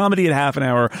was a comedy at half an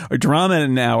hour, or drama at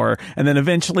an hour. And then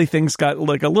eventually things got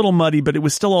like a little muddy, but it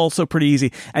was still also pretty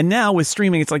easy. And now with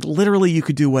streaming, it's like literally you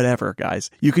could do whatever, guys.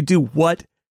 You could do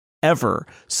whatever.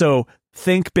 So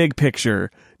think big picture.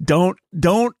 Don't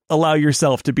allow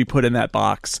yourself to be put in that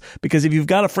box, because if you've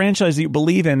got a franchise that you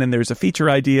believe in and there's a feature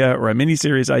idea or a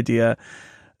miniseries idea,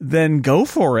 then go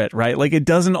for it, right? Like, it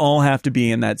doesn't all have to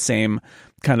be in that same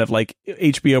kind of like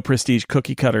HBO prestige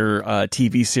cookie cutter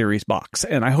TV series box.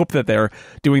 And I hope that they're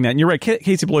doing that. And you're right,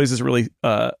 Casey Bloys is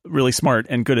really smart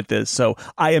and good at this, so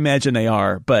I imagine they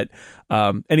are. But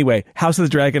anyway, House of the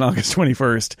Dragon, August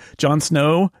 21st. Jon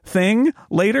Snow thing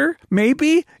later,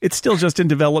 maybe? It's still just in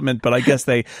development, but I guess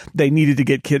they needed to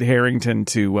get Kit Harington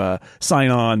to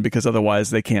sign on, because otherwise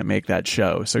they can't make that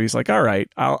show. So he's like, all right,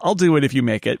 I'll do it if you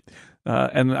make it.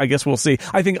 And I guess we'll see.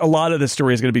 I think a lot of the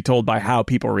story is going to be told by how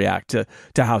people react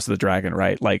to House of the Dragon,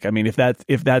 right? Like, I mean, if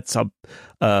that's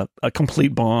a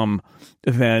complete bomb,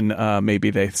 then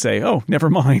maybe they say, oh, never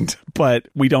mind. But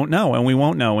we don't know, and we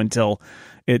won't know until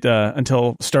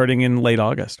starting in late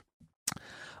August.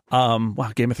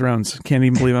 Wow, Game of Thrones. Can't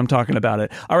even believe I'm talking about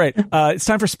it. All right. It's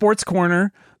time for Sports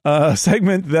Corner, a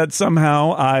segment that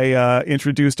somehow I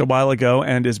introduced a while ago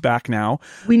and is back now.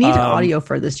 We need audio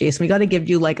for this, Jason. We got to give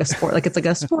you like a sport, like it's like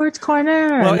a Sports Corner.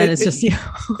 Well, and then it's just,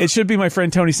 It should be my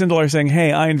friend Tony Sindelar saying,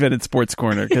 hey, I invented Sports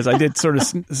Corner, because I did sort of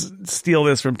steal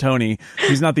this from Tony.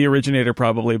 He's not the originator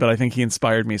probably, but I think he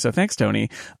inspired me. So thanks, Tony.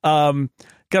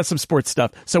 Got some sports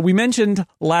stuff. So we mentioned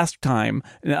last time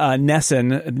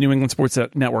NESN, New England Sports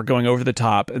Network, going over the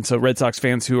top. And so Red Sox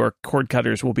fans who are cord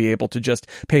cutters will be able to just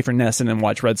pay for NESN and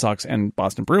watch Red Sox and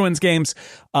Boston Bruins games.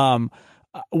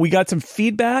 We got some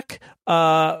feedback.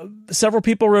 Several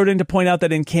people wrote in to point out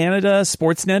that in Canada,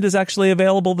 Sportsnet is actually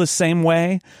available the same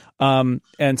way. And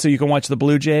so you can watch the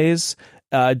Blue Jays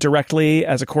directly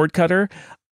as a cord cutter.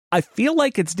 I feel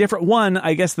like it's different. One,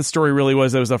 I guess the story really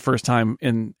was the first time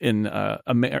in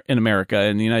America,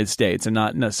 in the United States, and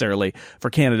not necessarily for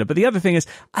Canada. But the other thing is,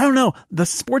 I don't know, the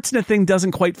Sportsnet thing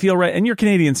doesn't quite feel right. And you're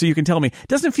Canadian, so you can tell me. It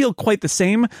doesn't feel quite the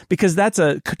same, because that's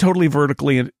a totally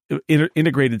vertically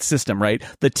integrated system, right?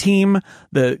 The team,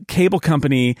 the cable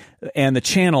company, and the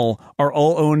channel are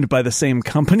all owned by the same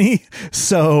company.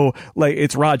 So, like,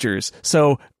 it's Rogers.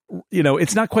 So,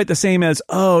 it's not quite the same as,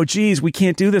 oh, geez, we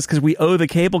can't do this because we owe the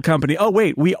cable company. Oh,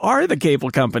 wait, we are the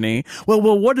cable company. Well,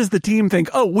 what does the team think?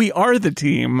 Oh, we are the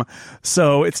team.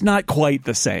 So it's not quite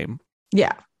the same.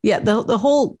 Yeah. Yeah. The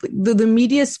whole the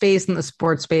media space and the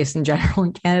sports space in general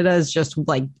in Canada is just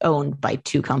like owned by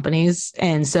two companies.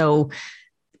 And so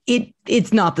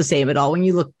it's not the same at all when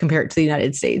you compare it to the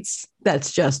United States.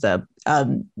 That's just a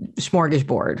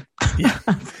smorgasbord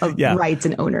of rights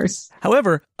and owners.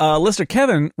 However, listener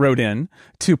Kevin wrote in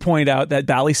to point out that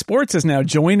Bally Sports is now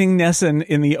joining NESN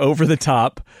in the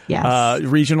over-the-top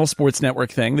regional sports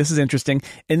network thing. This is interesting.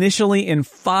 Initially in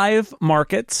 5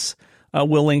 markets.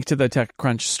 We'll link to the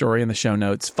TechCrunch story in the show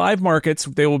notes. 5 markets.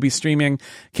 They will be streaming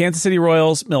Kansas City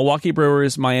Royals, Milwaukee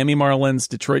Brewers, Miami Marlins,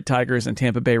 Detroit Tigers, and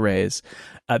Tampa Bay Rays.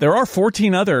 There are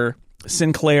 14 other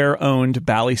Sinclair owned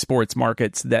Bally Sports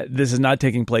markets that this is not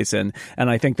taking place in. And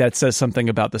I think that says something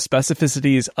about the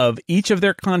specificities of each of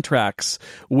their contracts,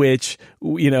 which,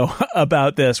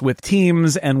 about this with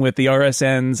teams and with the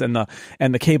RSNs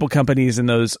and the cable companies in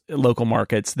those local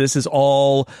markets. This is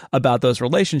all about those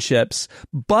relationships,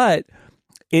 but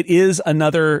it is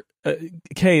another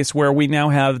case where we now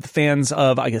have fans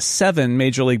of, I guess, 7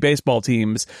 Major League Baseball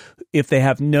teams, if they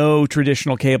have no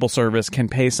traditional cable service, can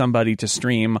pay somebody to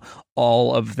stream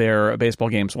all of their baseball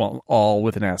games. Well, all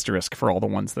with an asterisk for all the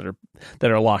ones that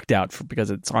are locked out because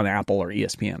it's on Apple or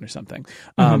ESPN or something.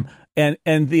 Mm-hmm.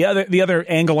 And the other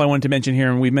angle I wanted to mention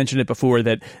here, and we mentioned it before,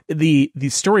 that the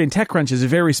story in TechCrunch is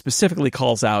very specifically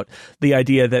calls out the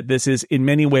idea that this is in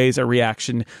many ways a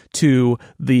reaction to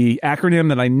the acronym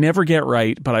that I never get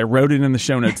right, but I wrote it in the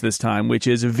show notes this time, which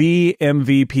is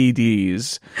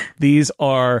VMVPDs. These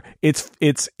are it's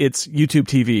YouTube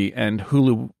TV and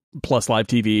Hulu Plus Live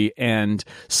TV and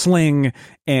Sling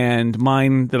and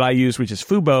mine that I use, which is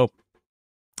Fubo.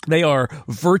 They are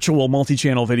virtual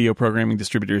multi-channel video programming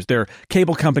distributors. They're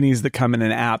cable companies that come in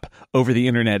an app over the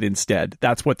internet instead.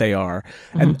 That's what they are.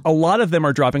 Mm-hmm. And a lot of them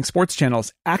are dropping sports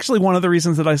channels. Actually, one of the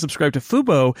reasons that I subscribe to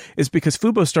Fubo is because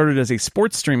Fubo started as a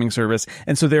sports streaming service,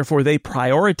 and so therefore they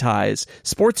prioritize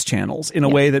sports channels in a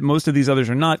way that most of these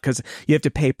others are not, because you have to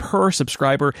pay per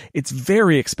subscriber. It's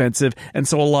very expensive, and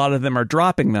so a lot of them are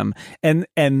dropping them. And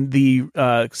the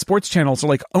sports channels are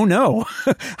like, oh no,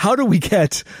 how do we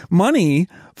get money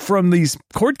from these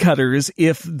cord cutters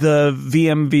if the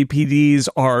VMVPDs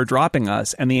are dropping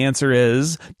us? And the answer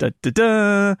is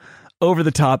over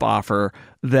the top offer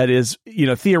that is,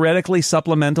 theoretically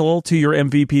supplemental to your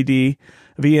VMVPD,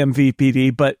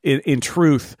 but in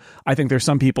truth, I think there's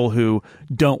some people who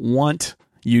don't want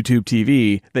YouTube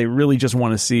TV. They really just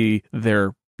want to see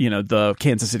their, the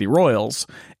Kansas City Royals,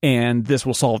 and this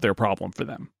will solve their problem for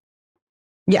them.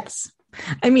 Yes.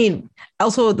 I mean,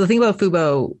 also the thing about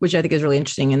Fubo, which I think is really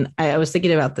interesting, and I was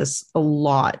thinking about this a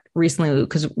lot recently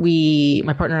because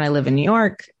my partner and I live in New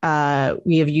York.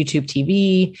 We have YouTube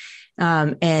TV,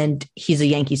 and he's a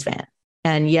Yankees fan.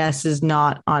 And Yes is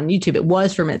not on YouTube. It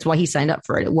was for a minute. It's why he signed up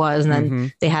for it. It was. And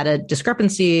then they had a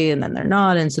discrepancy, and then they're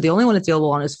not. And so the only one it's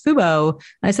available on is Fubo.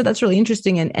 And I said, that's really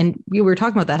interesting. And we were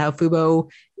talking about that, how Fubo,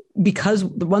 because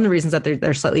one of the reasons that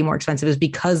they're slightly more expensive is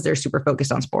because they're super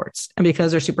focused on sports, and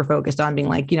because they're super focused on being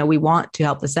like, we want to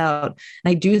help this out.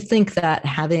 And I do think that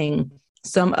having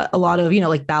a lot of,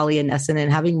 like Bally and NESN,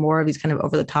 and having more of these kind of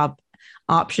over the top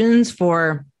options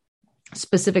for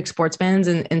specific sports fans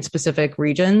in specific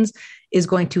regions is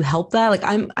going to help that. Like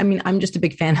I'm just a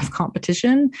big fan of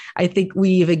competition. I think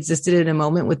we've existed in a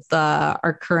moment with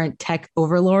our current tech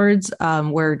overlords,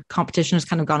 where competition has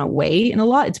kind of gone away in a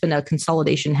lot. It's been a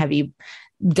consolidation heavy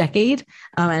decade,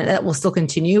 and that will still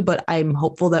continue, but I'm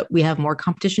hopeful that we have more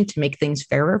competition to make things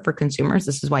fairer for consumers.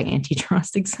 This is why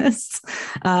antitrust exists.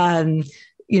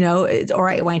 It's all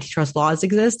right why antitrust laws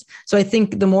exist. So I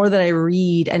think the more that I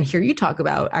read and hear you talk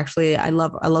about, actually, I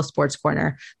love Sports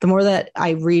Corner. The more that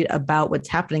I read about what's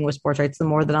happening with sports rights, the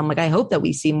more that I'm like, I hope that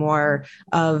we see more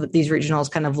of these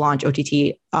regionals kind of launch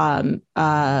OTT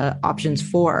options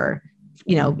for,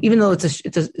 even though it's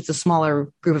a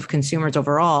smaller group of consumers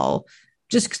overall,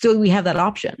 just still we have that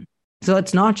option. So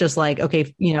it's not just like,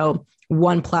 okay,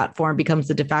 one platform becomes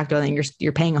the de facto, and then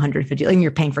you're paying 150, and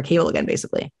you're paying for cable again,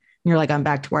 basically. You're like, I'm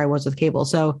back to where I was with cable.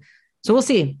 So we'll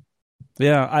see.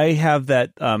 Yeah, I have that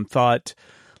thought.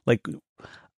 Like,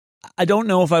 I don't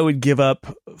know if I would give up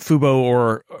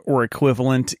Fubo or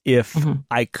equivalent if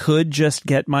I could just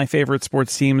get my favorite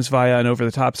sports teams via an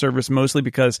over-the-top service, mostly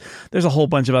because there's a whole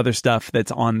bunch of other stuff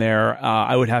that's on there.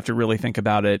 I would have to really think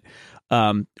about it.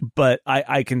 But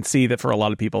I can see that for a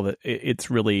lot of people that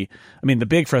it's really, the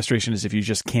big frustration is if you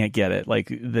just can't get it, like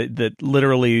that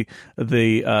literally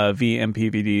the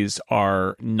VMPVDs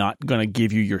are not going to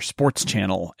give you your sports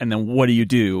channel. And then what do you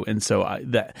do? And so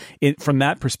from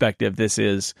that perspective, this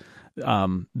is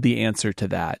the answer to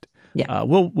that. Yeah,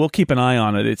 we'll keep an eye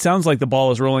on it. It sounds like the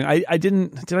ball is rolling.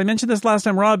 Did I mention this last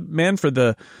time? Rob Manfred,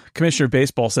 the commissioner of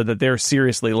baseball, said that they're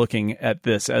seriously looking at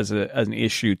this as an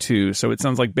issue too. So it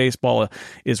sounds like baseball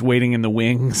is waiting in the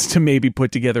wings to maybe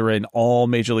put together an all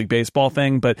Major League Baseball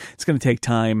thing, but it's going to take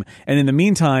time. And in the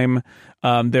meantime,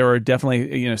 there are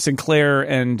definitely, Sinclair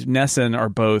and NESN are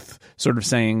both sort of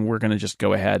saying we're going to just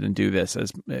go ahead and do this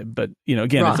but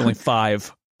again, it's only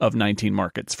 5 of 19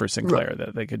 markets for Sinclair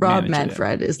that they could manage. Rob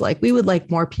Manfred is like, we would like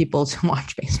more people to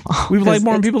watch baseball. We would like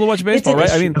more people to watch baseball,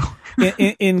 right?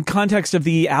 in context of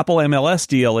the Apple MLS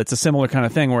deal, it's a similar kind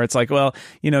of thing where it's like, well,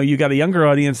 you got a younger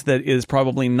audience that is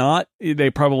probably not, they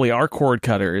probably are cord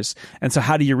cutters. And so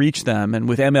how do you reach them? And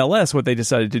with MLS, what they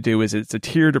decided to do is it's a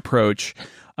tiered approach.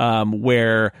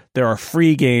 Where there are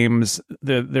free games,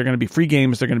 they're going to be free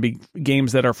games. They're going to be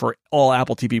games that are for all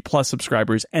Apple TV Plus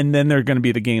subscribers, and then they're going to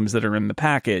be the games that are in the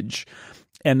package,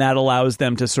 and that allows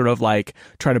them to sort of like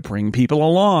try to bring people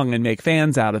along and make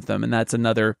fans out of them. And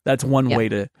that's one way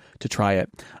to try it.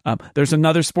 There's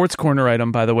another Sports Corner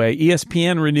item, by the way.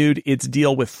 ESPN renewed its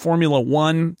deal with Formula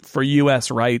One for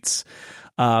U.S. rights.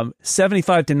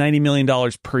 $75 to $90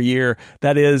 million per year.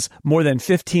 That is more than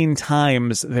 15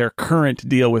 times their current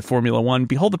deal with Formula One.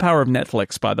 Behold the power of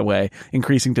Netflix, by the way,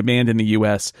 increasing demand in the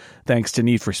U.S. thanks to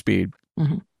Need for Speed.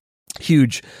 Mm-hmm.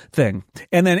 Huge thing.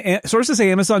 And then sources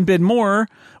say Amazon bid more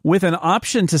with an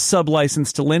option to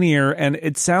sub-license to linear. And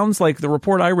it sounds like the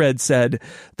report I read said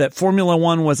that Formula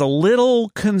One was a little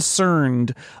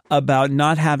concerned about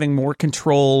not having more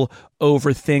control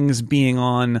over things being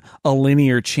on a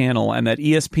linear channel, and that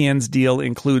ESPN's deal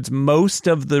includes most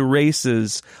of the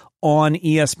races on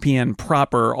ESPN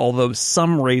proper, although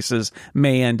some races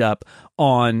may end up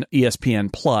on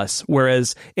ESPN Plus.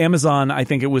 Whereas Amazon, I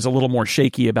think it was a little more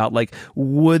shaky about, like,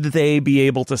 would they be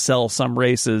able to sell some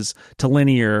races to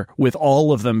linear with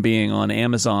all of them being on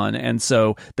Amazon? And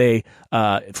so they,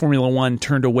 Formula One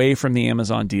turned away from the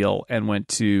Amazon deal and went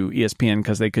to ESPN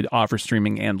because they could offer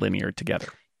streaming and linear together.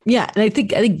 Yeah, and I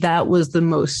think that was the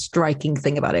most striking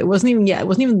thing about it. It wasn't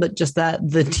even just that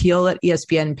the deal that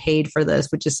ESPN paid for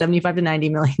this, which is $75 to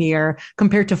 $90 million a year,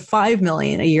 compared to $5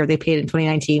 million a year they paid in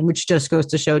 2019, which just goes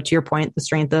to show, to your point, the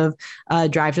strength of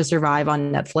Drive to Survive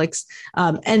on Netflix.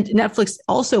 And Netflix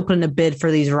also put in a bid for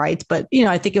these rights, but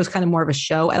I think it was kind of more of a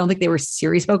show. I don't think they were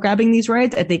serious about grabbing these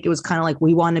rights. I think it was kind of like,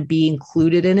 we want to be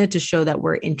included in it to show that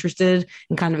we're interested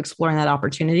in kind of exploring that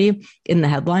opportunity in the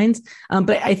headlines.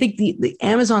 But I think the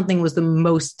Amazon thing was the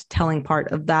most telling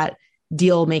part of that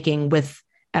deal making with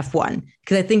F1,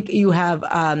 because I think you have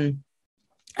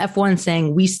F1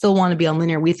 saying, we still want to be on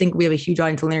linear. We think we have a huge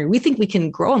audience on linear. We think we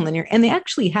can grow on linear. And they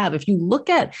actually have. If you look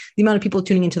at the amount of people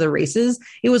tuning into the races,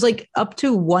 it was like up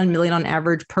to 1 million on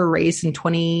average per race in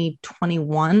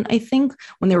 2021, I think,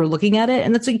 when they were looking at it.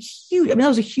 And that's that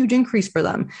was a huge increase for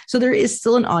them. So there is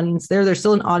still an audience there. There's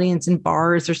still an audience in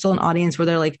bars. There's still an audience where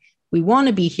they're like, we want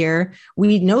to be here.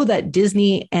 We know that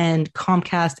Disney and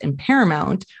Comcast and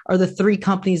Paramount are the three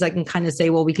companies that can kind of say,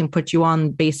 well, we can put you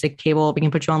on basic cable, we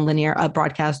can put you on linear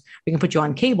broadcast, we can put you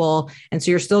on cable. And so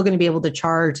you're still going to be able to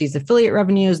charge these affiliate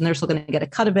revenues, and they're still going to get a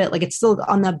cut of it. Like, it's still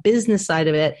on the business side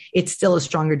of it, it's still a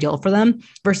stronger deal for them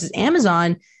versus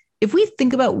Amazon. If we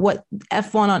think about what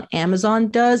F1 on Amazon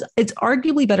does, it's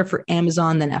arguably better for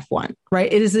Amazon than F1,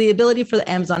 right? It is the ability for the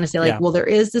Amazon to say, like, well, there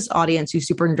is this audience who's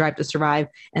super into Drive to Survive,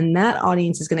 and that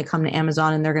audience is going to come to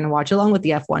Amazon and they're going to watch along with the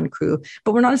F1 crew,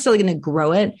 but we're not necessarily going to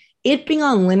grow it. It being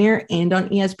on linear and on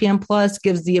ESPN Plus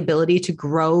gives the ability to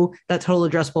grow that total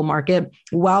addressable market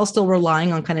while still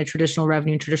relying on kind of traditional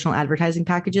revenue, traditional advertising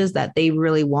packages that they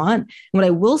really want. And what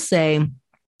I will say,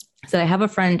 so I have a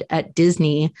friend at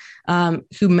Disney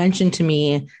who mentioned to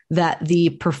me that the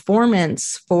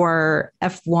performance for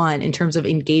F1 in terms of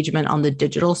engagement on the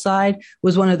digital side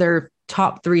was one of their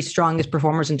top 3 strongest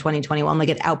performers in 2021. Like,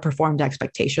 it outperformed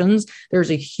expectations. There's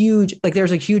a huge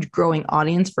growing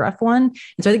audience for F1. And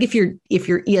so I think if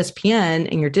you're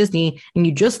ESPN and you're Disney and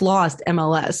you just lost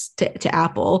MLS to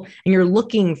Apple, and you're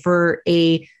looking for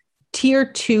a tier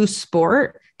 2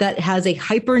 sport that has a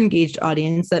hyper engaged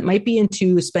audience that might be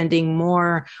into spending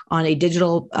more on a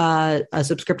digital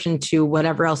subscription to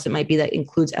whatever else it might be that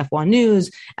includes F1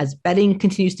 news, as betting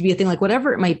continues to be a thing, like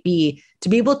whatever it might be, to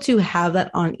be able to have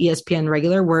that on ESPN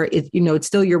regular, where it's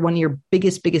still one of your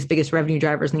biggest revenue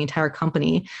drivers in the entire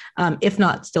company, if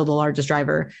not still the largest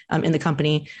driver in the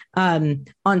company,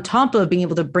 on top of being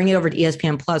able to bring it over to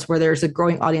ESPN Plus, where there's a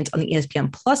growing audience on the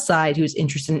ESPN Plus side who's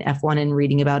interested in F1 and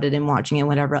reading about it and watching it,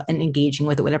 whatever, and engaging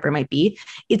with it, whatever it might be.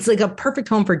 It's like a perfect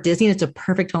home for Disney. And it's a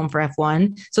perfect home for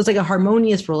F1. So it's like a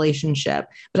harmonious relationship.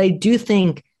 But I do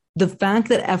think the fact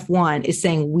that F1 is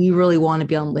saying we really want to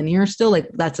be on linear still, like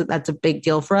that's a big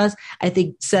deal for us, I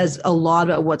think says a lot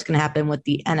about what's going to happen with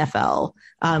the NFL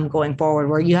going forward,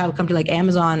 where you have a company like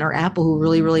Amazon or Apple who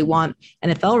really, really want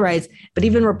NFL rights, but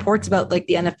even reports about like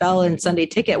the NFL and Sunday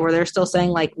Ticket, where they're still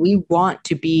saying like, we want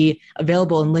to be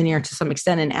available in linear to some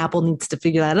extent, and Apple needs to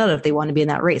figure that out if they want to be in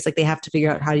that race. Like, they have to figure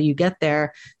out how do you get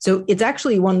there. So it's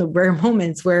actually one of the rare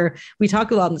moments where we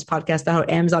talk a lot on this podcast about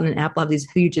how Amazon and Apple have these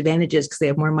huge advantages because they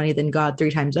have more money money than God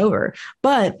 3 times over.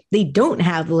 But they don't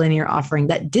have the linear offering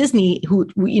that Disney, who,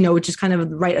 you know, which is kind of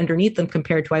right underneath them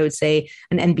compared to, I would say,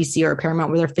 an NBC or a Paramount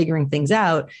where they're figuring things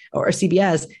out, or a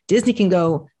CBS. Disney can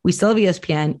go, we still have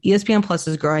ESPN. ESPN Plus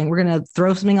is growing. We're going to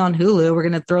throw something on Hulu. We're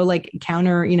going to throw like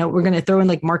counter, you know, we're going to throw in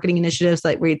like marketing initiatives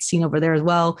like we've seen over there as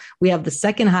well. We have the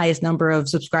second highest number of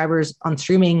subscribers on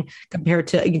streaming compared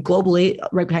to globally,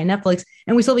 right behind Netflix.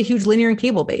 And we still have a huge linear and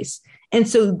cable base. And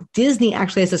so Disney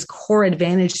actually has this core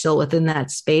advantage still within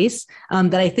that space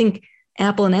that I think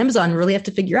Apple and Amazon really have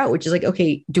to figure out, which is like,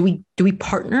 okay, do we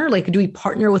partner? Like, do we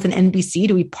partner with an NBC?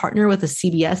 Do we partner with a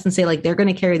CBS and say like, they're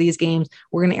going to carry these games,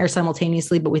 we're going to air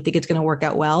simultaneously, but we think it's going to work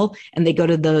out well. And they go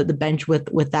to the bench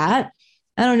with that.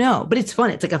 I don't know, but it's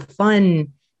fun. It's like a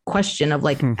fun question of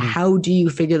like, how do you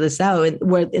figure this out? And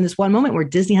where in this one moment where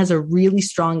Disney has a really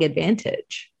strong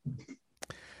advantage.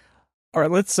 All right,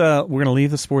 we're going to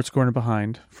leave the sports corner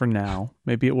behind for now.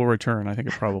 Maybe it will return. I think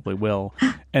it probably will.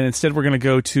 And instead, we're going to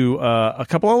go to a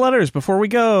couple of letters before we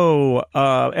go.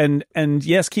 And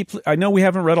yes, I know we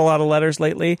haven't read a lot of letters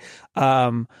lately.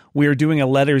 We are doing a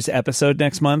letters episode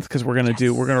next month because we're going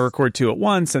to record 2 at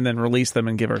once and then release them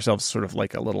and give ourselves sort of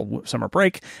like a little summer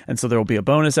break. And so there will be a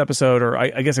bonus episode, or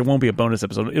I guess it won't be a bonus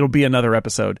episode. It'll be another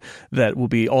episode that will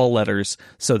be all letters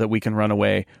so that we can run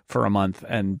away for a month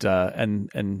and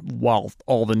while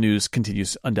all the news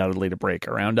continues undoubtedly to break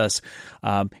around us.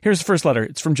 Here's the first letter.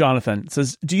 It's from Jonathan. It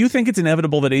says, do you think it's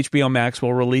inevitable that HBO Max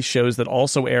will release shows that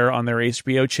also air on their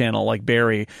HBO channel like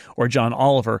Barry or John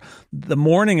Oliver the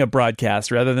morning of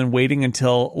broadcast rather than waiting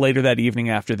until later that evening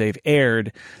after they've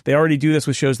aired? They already do this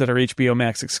with shows that are HBO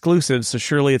Max exclusives, so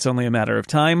surely it's only a matter of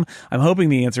time. I'm hoping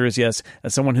the answer is yes,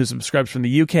 as someone who subscribes from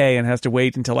the UK and has to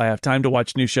wait until I have time to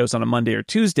watch new shows on a Monday or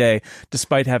Tuesday,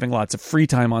 despite having lots of free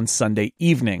time on Sunday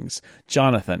evenings.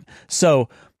 Jonathan. So,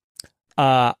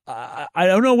 I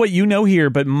don't know what you know here,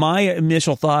 but my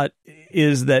initial thought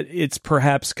is that it's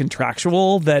perhaps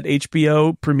contractual that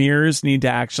HBO premieres need to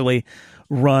actually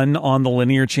run on the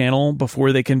linear channel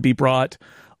before they can be brought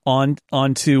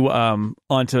onto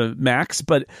Max.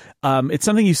 But it's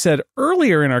something you said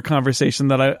earlier in our conversation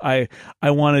that I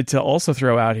wanted to also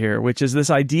throw out here, which is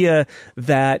this idea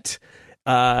that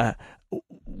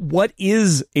what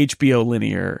is HBO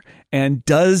linear, and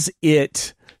does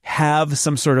it have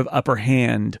some sort of upper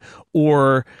hand,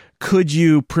 or could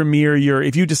you premiere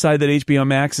if you decide that HBO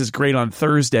Max is great on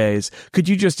Thursdays, could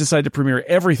you just decide to premiere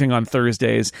everything on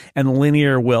Thursdays and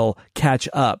linear will catch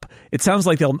up? It sounds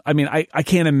like I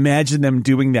can't imagine them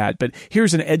doing that, but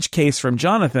here's an edge case from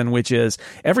Jonathan, which is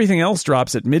everything else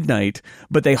drops at midnight,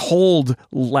 but they hold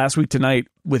Last Week Tonight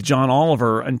with John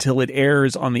Oliver until it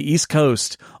airs on the East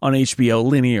Coast on HBO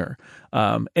linear.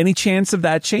 Any chance of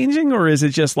that changing, or is it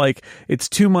just like it's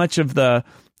too much of the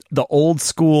old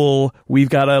school, we've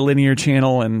got a linear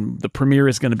channel and the premiere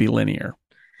is going to be linear?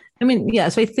 I mean, yeah.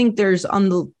 So I think there's on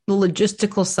the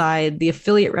logistical side, the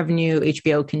affiliate revenue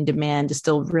HBO can demand is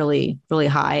still really, really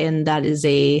high. And that is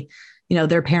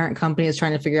their parent company is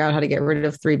trying to figure out how to get rid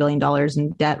of $3 billion in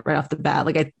debt right off the bat.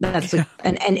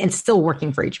 And still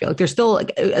working for HBO. Like there's still,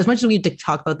 like, as much as we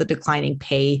talk about the declining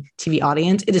pay TV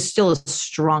audience, it is still a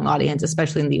strong audience,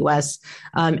 especially in the US.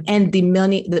 And the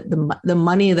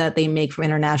money that they make from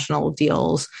international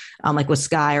deals, like with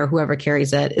Sky or whoever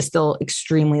carries it, is still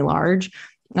extremely large.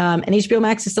 And HBO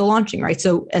Max is still launching, right?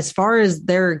 So as far as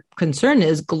their concern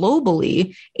is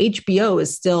globally, HBO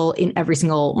is still in every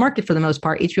single market for the most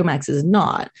part. HBO Max is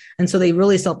not. And so they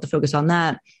really still have to focus on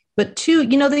that. But two,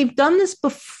 they've done this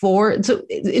before. So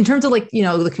in terms of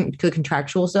the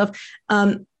contractual stuff,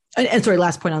 and sorry,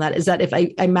 last point on that is that if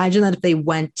I imagine that if they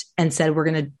went and said, we're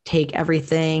going to take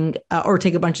everything or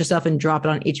take a bunch of stuff and drop it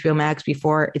on HBO Max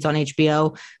before it's on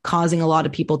HBO, causing a lot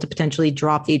of people to potentially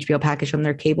drop the HBO package from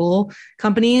their cable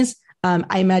companies.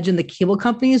 I imagine the cable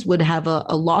companies would have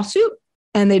a lawsuit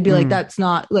and they'd be like, that's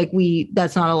not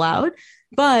allowed.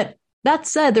 But that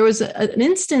said, there was an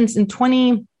instance in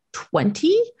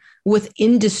 2020 with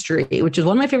Industry, which is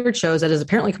one of my favorite shows that is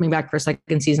apparently coming back for a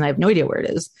second season. I have no idea where it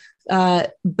is.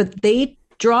 But they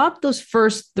dropped those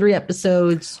first 3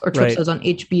 episodes or 2 episodes on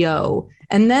HBO.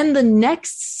 And then the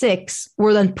next 6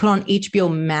 were then put on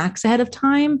HBO Max ahead of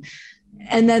time.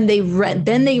 And then they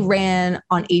ran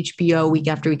on HBO week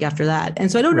after week after that.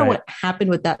 And so I don't know what happened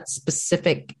with that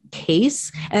specific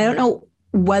case. And I don't know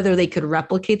whether they could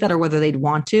replicate that or whether they'd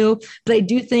want to. But I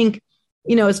do think,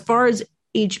 as far as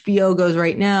HBO goes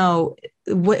right now,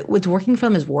 what's working for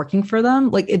them is working for them.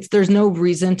 Like there's no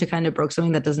reason to kind of broke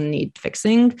something that doesn't need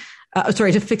fixing.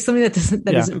 To fix something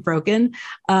that isn't broken.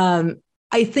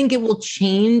 I think it will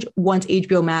change once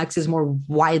HBO Max is more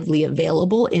widely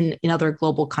available in other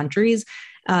global countries.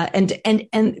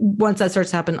 And once that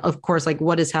starts to happen, of course, like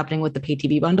what is happening with the pay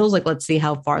TV bundles? Like, let's see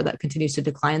how far that continues to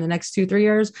decline in the next 2-3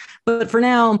 years. But for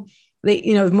now,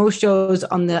 most shows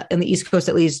in the East Coast,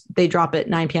 at least, they drop at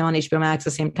 9 p.m. on HBO Max,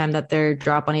 the same time that they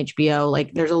drop on HBO.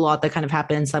 Like, there's a lot that kind of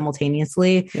happens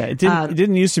simultaneously. Yeah, it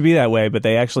didn't used to be that way, but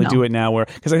they actually do it now.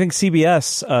 Because I think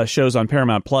CBS shows on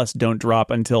Paramount Plus don't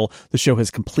drop until the show has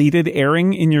completed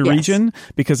airing in your region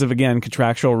because of, again,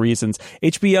 contractual reasons.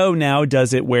 HBO now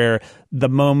does it where the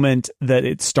moment that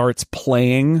it starts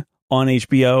playing on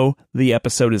HBO, the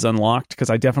episode is unlocked, because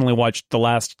I definitely watched the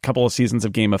last couple of seasons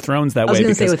of Game of Thrones that way,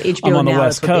 because with HBO I'm on the now,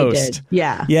 West Coast.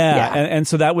 Yeah. And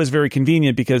so that was very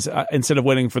convenient, because instead of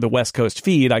waiting for the West Coast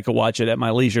feed, I could watch it at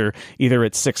my leisure, either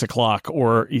at 6 o'clock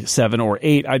or 7 or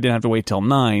 8. I didn't have to wait till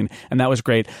 9, and that was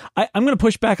great. I'm going to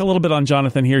push back a little bit on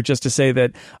Jonathan here, just to say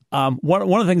that one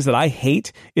of the things that I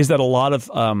hate is that a lot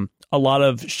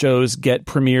of shows get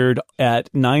premiered at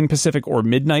 9 Pacific or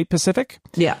midnight Pacific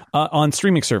on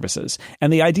streaming services.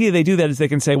 And the idea they do that is they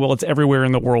can say, well, it's everywhere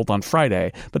in the world on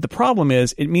Friday. But the problem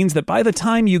is, it means that by the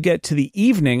time you get to the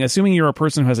evening, assuming you're a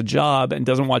person who has a job and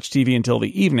doesn't watch TV until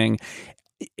the evening,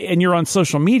 and you're on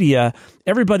social media,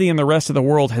 everybody in the rest of the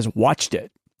world has watched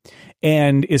it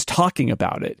and is talking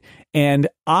about it. And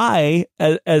I,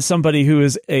 as somebody who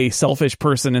is a selfish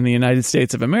person in the United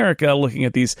States of America, looking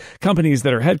at these companies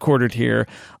that are headquartered here,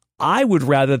 I would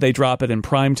rather they drop it in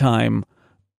prime time,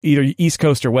 either East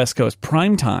Coast or West Coast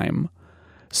prime time,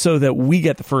 so that we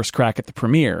get the first crack at the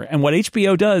premiere. And what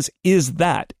HBO does is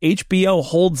that HBO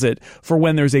holds it for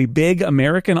when there's a big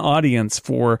American audience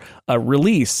for a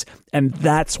release, and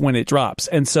that's when it drops.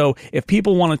 And so if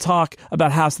people want to talk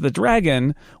about House of the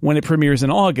Dragon when it premieres in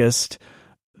August,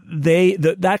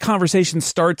 that conversation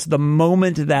starts the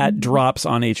moment that drops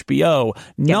on HBO,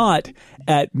 not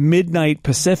at midnight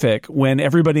Pacific when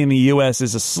everybody in the US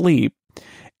is asleep.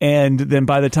 And then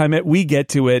by the time we get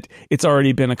to it, it's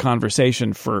already been a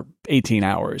conversation for 18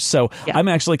 hours. So I'm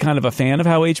actually kind of a fan of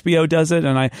how HBO does it.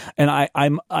 And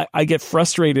I get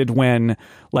frustrated when,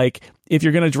 like, if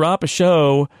you're going to drop a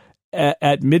show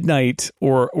at midnight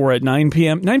or at 9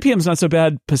 p.m. 9 p.m. is not so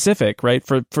bad Pacific, right?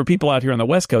 For people out here on the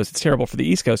West Coast, it's terrible for the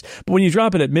East Coast. But when you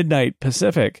drop it at midnight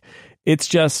Pacific, it's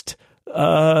just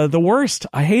the worst.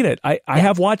 I hate it. I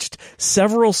have watched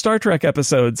several Star Trek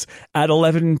episodes at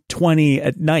 11:20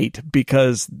 at night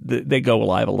because they go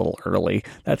live a little early.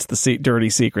 That's the dirty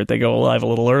secret. They go live a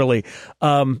little early.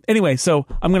 Anyway, so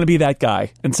I'm going to be that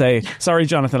guy and say, sorry,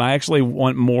 Jonathan, I actually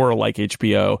want more like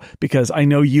HBO because I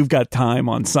know you've got time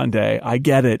on Sunday. I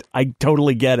get it. I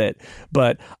totally get it.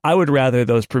 But I would rather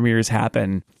those premieres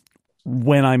happen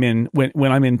when I'm in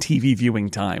TV viewing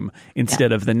time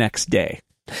instead of the next day.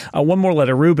 One more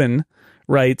letter. Ruben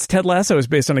writes, Ted Lasso is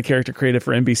based on a character created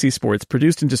for NBC Sports,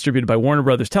 produced and distributed by Warner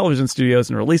Brothers Television Studios,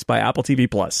 and released by Apple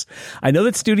TV+. I know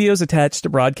that studios attached to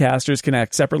broadcasters can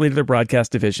act separately to their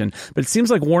broadcast division, but it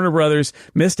seems like Warner Brothers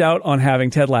missed out on having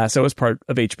Ted Lasso as part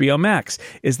of HBO Max.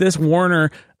 Is this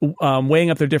Warner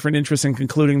weighing up their different interests and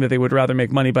concluding that they would rather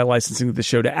make money by licensing the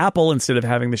show to Apple instead of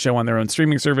having the show on their own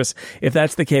streaming service? If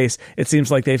that's the case, it seems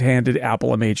like they've handed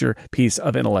Apple a major piece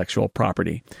of intellectual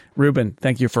property. Ruben,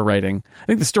 thank you for writing. I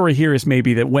think the story here is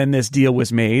maybe that when this deal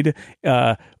was made,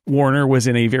 Warner was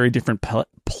in a very different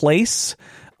place.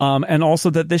 And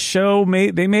also that this show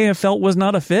they may have felt was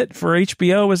not a fit for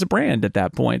HBO as a brand at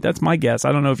that point. That's my guess.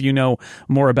 I don't know if you know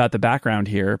more about the background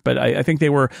here, but I think they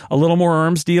were a little more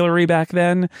arms dealery back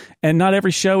then. And not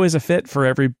every show is a fit for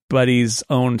everybody's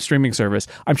own streaming service.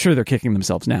 I'm sure they're kicking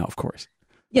themselves now, of course.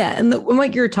 Yeah, and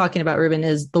what you're talking about, Ruben,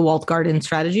 is the walled garden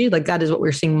strategy. Like, that is what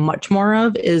we're seeing much more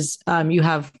of. Is you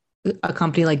have a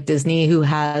company like Disney who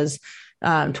has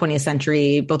 20th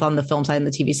Century, both on the film side and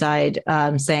the TV side,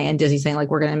 Disney saying, like,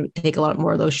 we're going to take a lot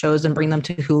more of those shows and bring them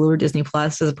to Hulu or Disney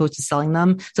Plus as opposed to selling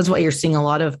them. So that's why you're seeing a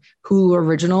lot of Hulu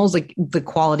originals. Like, the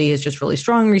quality is just really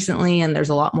strong recently, and there's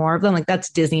a lot more of them. Like, that's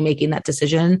Disney making that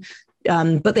decision.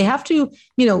 But they have to,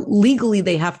 legally,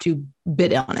 they have to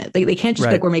bid on it. They can't just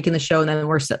like, we're making the show and then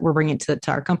we're bringing it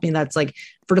to our company. That's like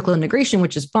vertical integration,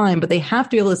 which is fine, but they have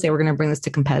to be able to say, we're going to bring this to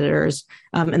competitors,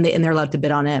 and they're allowed to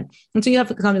bid on it. And so you have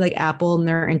a company like Apple, and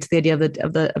they're into the idea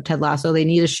of Ted Lasso. They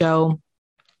need a show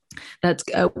that's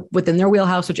within their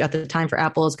wheelhouse, which at the time for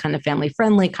Apple is kind of family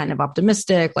friendly, kind of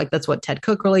optimistic. Like, that's what Ted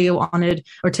Cook really wanted,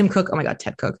 or Tim Cook. Oh my God,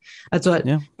 Ted Cook. That's what,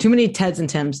 too many Teds and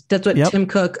Tims. That's what Tim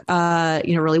Cook,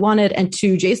 really wanted. And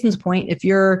to Jason's point, if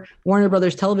you're Warner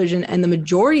Brothers Television and the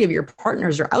majority of your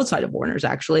partners are outside of Warner's,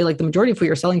 actually, like the majority of who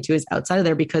you're selling to is outside of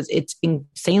there because it's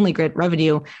insanely great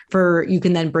revenue you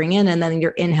can then bring in, and then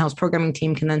your in-house programming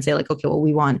team can then say, like, okay, well,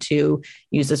 we want to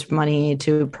use this money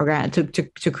to program,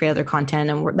 to create other content.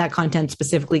 And that content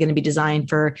specifically going to be designed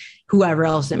for whoever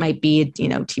else it might be, you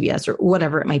know, TBS or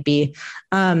whatever it might be.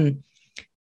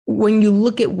 When you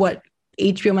look at what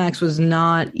HBO Max was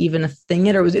not even a thing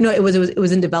yet, or it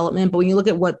was in development. But when you look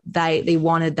at what they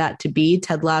wanted that to be,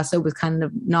 Ted Lasso was kind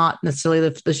of not necessarily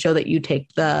the show that you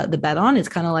take the bet on. It's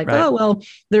kind of like, right. Oh, well,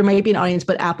 there might be an audience,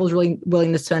 but Apple's really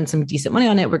willing to spend some decent money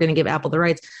on it. We're going to give Apple the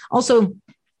rights. Also,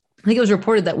 I think it was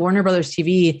reported that Warner Brothers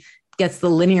TV gets the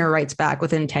linear rights back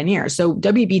within 10 years. So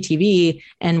WBTV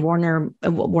and Warner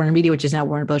Media, which is now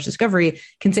Warner Bros. Discovery,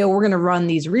 can say, oh, we're going to run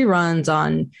these reruns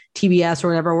on TBS or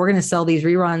whatever. We're going to sell these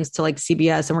reruns to like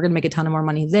CBS and we're going to make a ton of more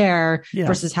money there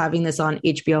versus having this on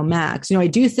HBO Max. You know, I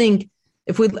do think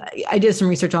I did some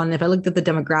research on it. If I looked at the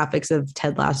demographics of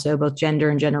Ted Lasso, both gender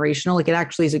and generational, like it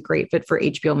actually is a great fit for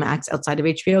HBO Max outside of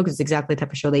HBO because it's exactly the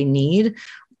type of show they need.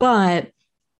 But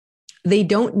they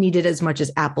don't need it as much as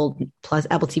Apple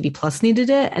TV Plus needed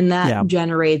it. And that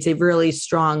generates a really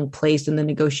strong place in the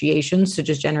negotiations to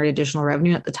just generate additional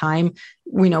revenue. At the time,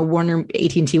 we know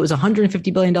AT&T was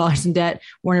 $150 billion in debt.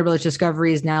 Warner Brothers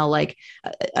Discovery is now like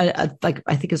I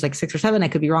think it was like 6 or 7. I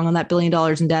could be wrong on that, $1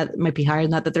 billion in debt. It might be higher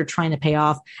than that they're trying to pay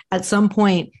off. At some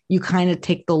point, you kind of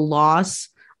take the loss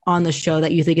on the show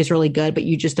that you think is really good, but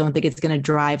you just don't think it's going to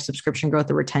drive subscription growth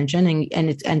or retention.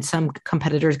 And some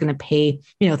competitor is going to pay,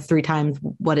 3 times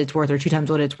what it's worth or 2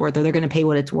 times what it's worth, or they're going to pay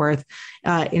what it's worth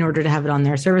in order to have it on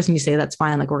their service. And you say, that's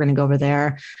fine. Like, we're going to go over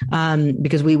there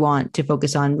because we want to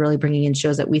focus on really bringing in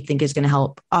shows that we think is going to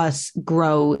help us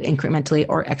grow incrementally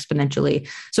or exponentially.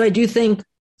 So I do think,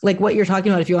 like, what you're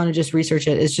talking about, if you want to just research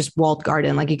it, is just walled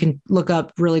garden. Like, you can look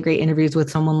up really great interviews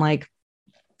with someone like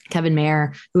Kevin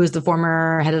Mayer, who is the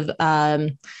former head of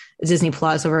Disney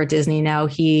Plus over at Disney. Now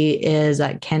he is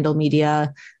at Kendall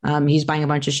Media. He's buying a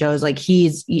bunch of shows. Like,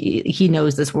 he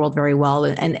knows this world very well.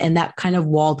 And that kind of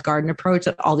walled garden approach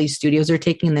that all these studios are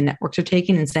taking and the networks are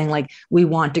taking and saying, like, we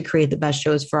want to create the best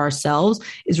shows for ourselves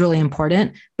is really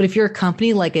important. But if you're a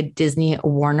company like a Disney, a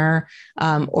Warner,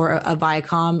 or a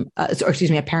Viacom,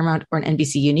 a Paramount or an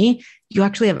NBC Uni, you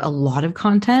actually have a lot of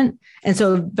content. And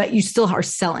so, but you still are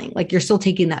selling, like, you're still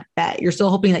taking that bet. You're still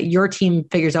hoping that your team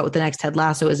figures out what the next Ted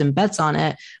Lasso is and bets on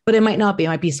it, but it might not be. It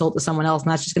might be sold to someone else,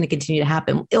 and that's just going to continue to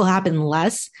happen. It'll happen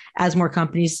less as more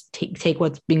companies take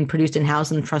what's being produced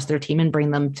in-house and trust their team and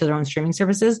bring them to their own streaming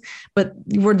services. But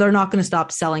they're not going to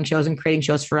stop selling shows and creating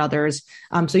shows for others.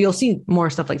 So you'll see more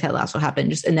stuff like Ted Lasso happen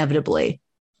just inevitably.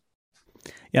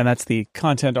 Yeah, and that's the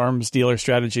content arms dealer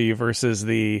strategy versus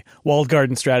the walled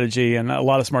garden strategy. And a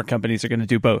lot of smart companies are going to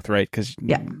do both, right? Because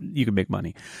you can make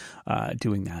money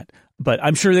doing that. But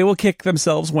I'm sure they will kick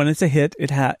themselves when it's a hit.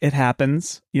 It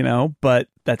happens, but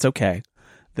that's okay.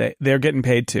 They're getting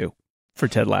paid too for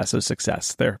Ted Lasso's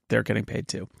success. They're getting paid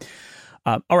too.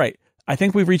 All right. I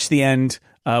think we've reached the end.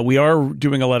 We are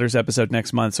doing a letters episode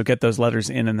next month, so get those letters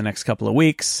in the next couple of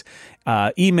weeks.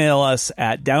 Email us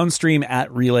at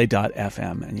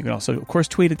downstream@relay.fm. And you can also, of course,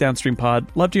 tweet at downstreampod.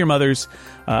 Love to your mothers.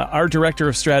 Our director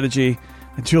of strategy,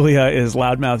 Julia, is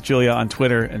Loudmouth Julia on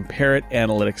Twitter, and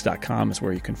parrotanalytics.com is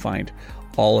where you can find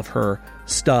all of her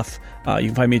stuff. You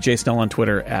can find me at jsnell on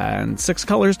Twitter and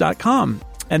sixcolors.com.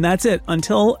 And that's it.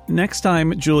 Until next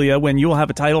time, Julia, when you will have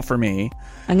a title for me.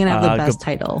 I'm going to have the best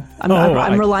title.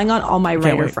 I'm relying on all my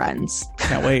writer friends.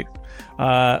 Can't wait.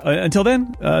 Until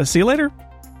then, see you later.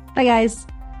 Bye, guys.